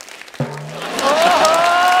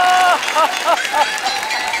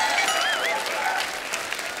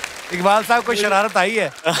 इकबाल साहब, कोई शरारत आई है?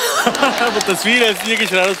 वो तस्वीर ऐसी है कि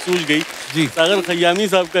शरारत सूझ गई। जी। सागर खयामी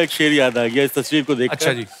साहब का एक शेर याद आ गया इस तस्वीर को देखकर।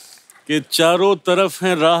 अच्छा जी। कि चारों तरफ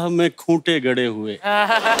हैं राह में खूंटे गड़े हुए।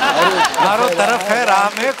 चारों तरफ है राह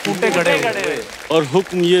में खूंटे गड़े हुए। और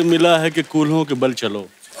हुक्म ये मिला है कि कूल्हों के बल चलो।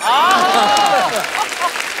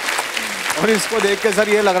 और इसको देख के सर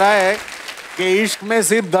ये लग रहा है कि इश्क में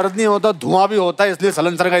सिर्फ दर्द नहीं होता, धुआं भी होता है, इसलिए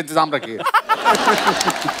सलेंसर का इंतजाम रखिए।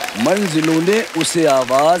 मंजिलों ने उसे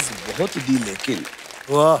आवाज बहुत दी लेकिन,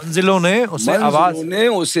 मंजिलों ने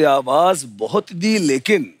उसे आवाज बहुत दी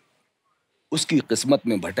लेकिन उसकी किस्मत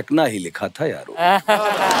में भटकना ही लिखा था यारो।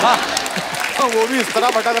 वो भी इस तरह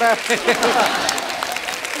भटक रहा है।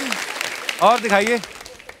 और दिखाइए।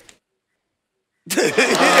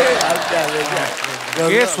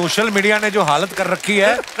 ये सोशल मीडिया ने जो हालत कर रखी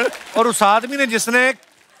है, और उस आदमी ने जिसने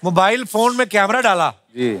मोबाइल फोन में कैमरा डाला,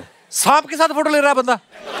 जी, सांप के साथ फोटो ले रहा है बंदा।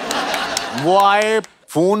 वो आए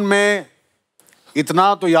फोन में,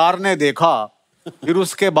 इतना तो यार ने देखा, फिर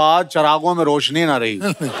उसके बाद चरागों में रोशनी ना रही।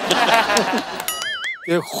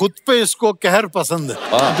 कि खुद पे इसको कहर पसंद है।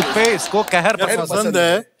 खुद पे इसको कहर पसंद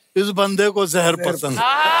है, इस बंदे को जहर पसंद है।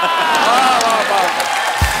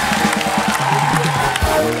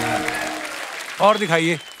 और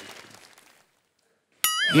दिखाइए।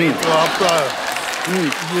 तो आपका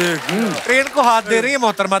ये ट्रेन को हाथ दे रही है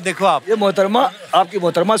मोहतरमा, देखो आप। ये मोहतरमा, आपकी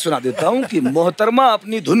मोहतरमा सुना देता हूँ कि मोहतरमा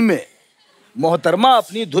अपनी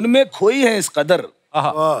धुन में खोई है इस कदर।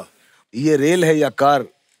 ये रेल है या कार,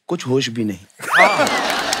 कुछ होश भी नहीं।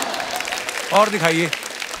 और दिखाइए।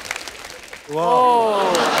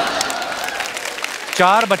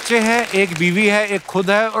 4 बच्चे हैं, 1 बीवी है, 1 खुद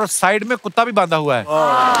है और साइड में कुत्ता भी बांधा हुआ है।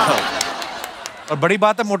 और बड़ी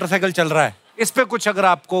बात है मोटरसाइकिल चल रहा है। इस पे कुछ अगर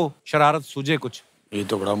आपको शरारत सूझे कुछ। ये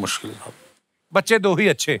तो बड़ा मुश्किल है। बच्चे 2 ही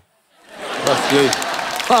अच्छे, बस यही।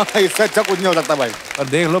 इससे अच्छा कुछ नहीं हो सकता भाई। और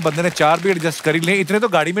देख लो बंदे ने 4 भी एडजस्ट कर लिए। इतने तो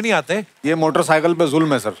गाड़ी में नहीं आते। ये मोटरसाइकिल पे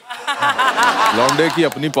जुल्म है सर। लौंडे की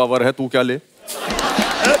अपनी पावर है, तू क्या ले।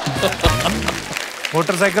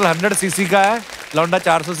 मोटरसाइकिल 100 सीसी का है, लौंडा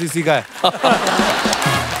 400 सीसी का है।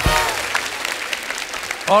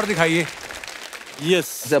 और दिखाइए।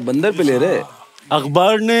 यस। अच्छा बंदर पे ले रहे।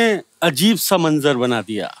 अखबार ने अजीब सा मंजर बना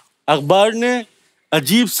दिया, अखबार ने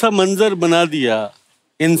अजीब सा मंजर बना दिया,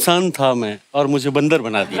 इंसान था मैं और मुझे बंदर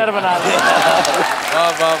बना दिया। बंदर बना दिया। वाह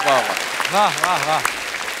वाह वाह वाह वाह वाह।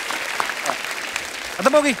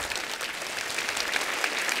 खत्म हो गई।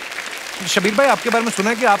 शबीर भाई, आपके बारे में सुना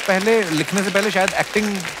है कि आप पहले लिखने से पहले शायद एक्टिंग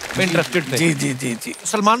में इंटरेस्टेड थे। जी जी जी जी।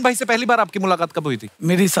 सलमान भाई से पहली बार आपकी मुलाकात कब हुई थी?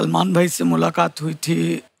 मेरी सलमान भाई से मुलाकात हुई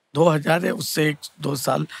थी 2000 है, उससे 1-2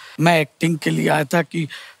 साल मैं एक्टिंग के लिए आया था कि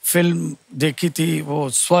फिल्म देखी थी वो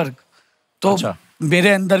स्वर्ग। तो अच्छा। मेरे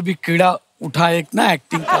अंदर भी कीड़ा उठा एक ना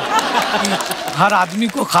एक्टिंग का कि हर आदमी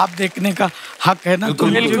को ख्वाब देखने का हक है ना, तो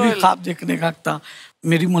मुझे भी ख्वाब देखने का हक था।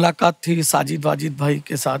 मेरी मुलाकात थी साजिद वाजिद भाई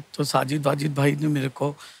के साथ। तो साजिद वाजिद भाई ने मेरे को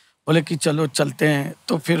बोले कि चलो चलते हैं।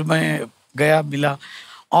 तो फिर मैं गया, मिला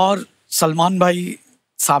और सलमान भाई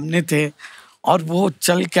सामने थे और वो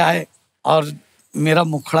चल के आए और मेरा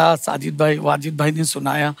मुखड़ा साजिद भाई वाजिद भाई ने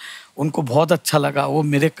सुनाया। उनको बहुत अच्छा लगा। वो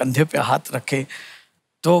मेरे कंधे पे हाथ रखे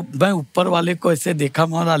तो मैं ऊपर वाले को ऐसे देखा,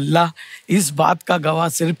 माना अल्लाह इस बात का गवाह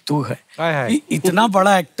सिर्फ तू है कि इतना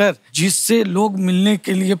बड़ा एक्टर जिससे लोग मिलने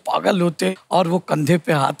के लिए पागल होते और वो कंधे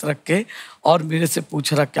पे हाथ रख के और मेरे से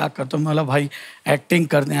पूछ रहा क्या करता हूँ। मैं बोला भाई एक्टिंग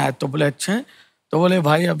करने आया। तो बोले अच्छा है। तो बोले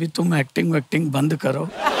भाई अभी तुम एक्टिंग बंद करो,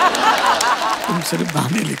 तुम सिर्फ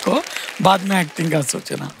गाने लिखो, बाद में एक्टिंग का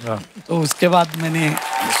सोचना। तो उसके बाद मैंने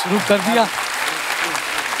शुरू कर दिया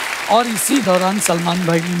और इसी दौरान सलमान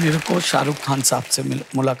भाई ने मेरे को शाहरुख खान साहब से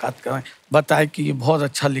मुलाकात कराई, बताया कि ये बहुत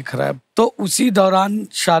अच्छा लिख रहा है। तो उसी दौरान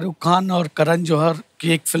शाहरुख खान और करण जौहर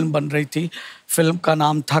की एक फिल्म बन रही थी। फिल्म का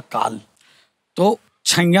नाम था काल। तो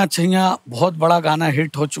छैया छैया बहुत बड़ा गाना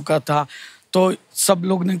हिट हो चुका था। तो सब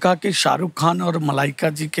लोग ने कहा कि शाहरुख खान और मलाइका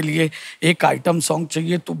जी के लिए एक आइटम सॉन्ग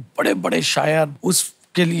चाहिए। तो बड़े बड़े शायर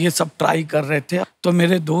उसके लिए सब ट्राई कर रहे थे। तो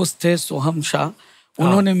मेरे दोस्त थे सोहम शाह,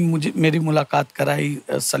 उन्होंने मेरी मुलाकात कराई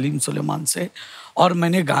सलीम सुलेमान से और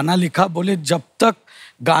मैंने गाना लिखा। बोले जब तक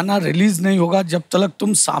गाना रिलीज नहीं होगा जब तक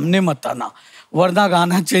तुम सामने मत आना, वरना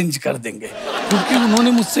गाना चेंज कर देंगे। क्योंकि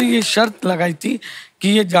उन्होंने मुझसे ये शर्त लगाई थी कि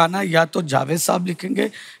ये गाना या तो जावेद साहब लिखेंगे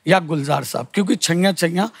या गुलजार साहब, क्योंकि छैया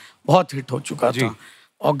छैया बहुत हिट हो चुका था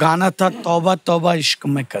और गाना था तौबा तौबा इश्क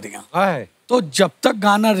में करिया। तो जब तक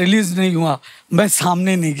गाना रिलीज नहीं हुआ मैं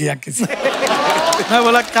सामने नहीं गया किसी मैं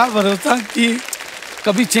बोला क्या भरोसा कि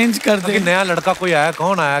कभी चेंज कर दे। नया लड़का कोई आया,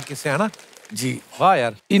 कौन आया, किससे, है ना जी। वाह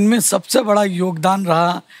यार। इनमें सबसे बड़ा योगदान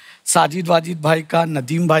रहा साजिद वाजिद भाई का,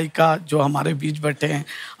 नदीम भाई का जो हमारे बीच बैठे हैं,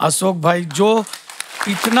 अशोक भाई जो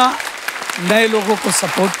इतना नए लोगों को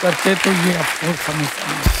सपोर्ट करते। तो ये अफसोस समझता।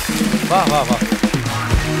 वाह वाह वाह।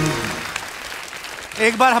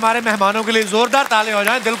 एक बार हमारे मेहमानों के लिए जोरदार ताले हो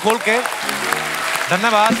जाएं, दिल खोल के।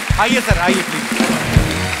 धन्यवाद। आइए सर, आइए प्लीज।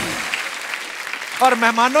 और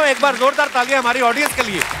मेहमानों एक बार जोरदार तालियां हमारी ऑडियंस के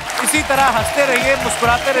लिए। इसी तरह हंसते रहिए,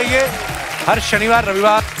 मुस्कुराते रहिए। हर शनिवार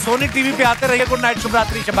रविवार सोनी टीवी पे आते रहिए। गुड नाइट, शुभ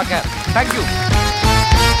रात्रि, शब्बा खैर। Thank you.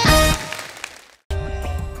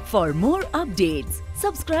 For more updates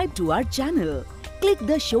subscribe to our channel, click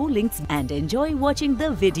the show links and enjoy watching the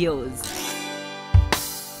videos.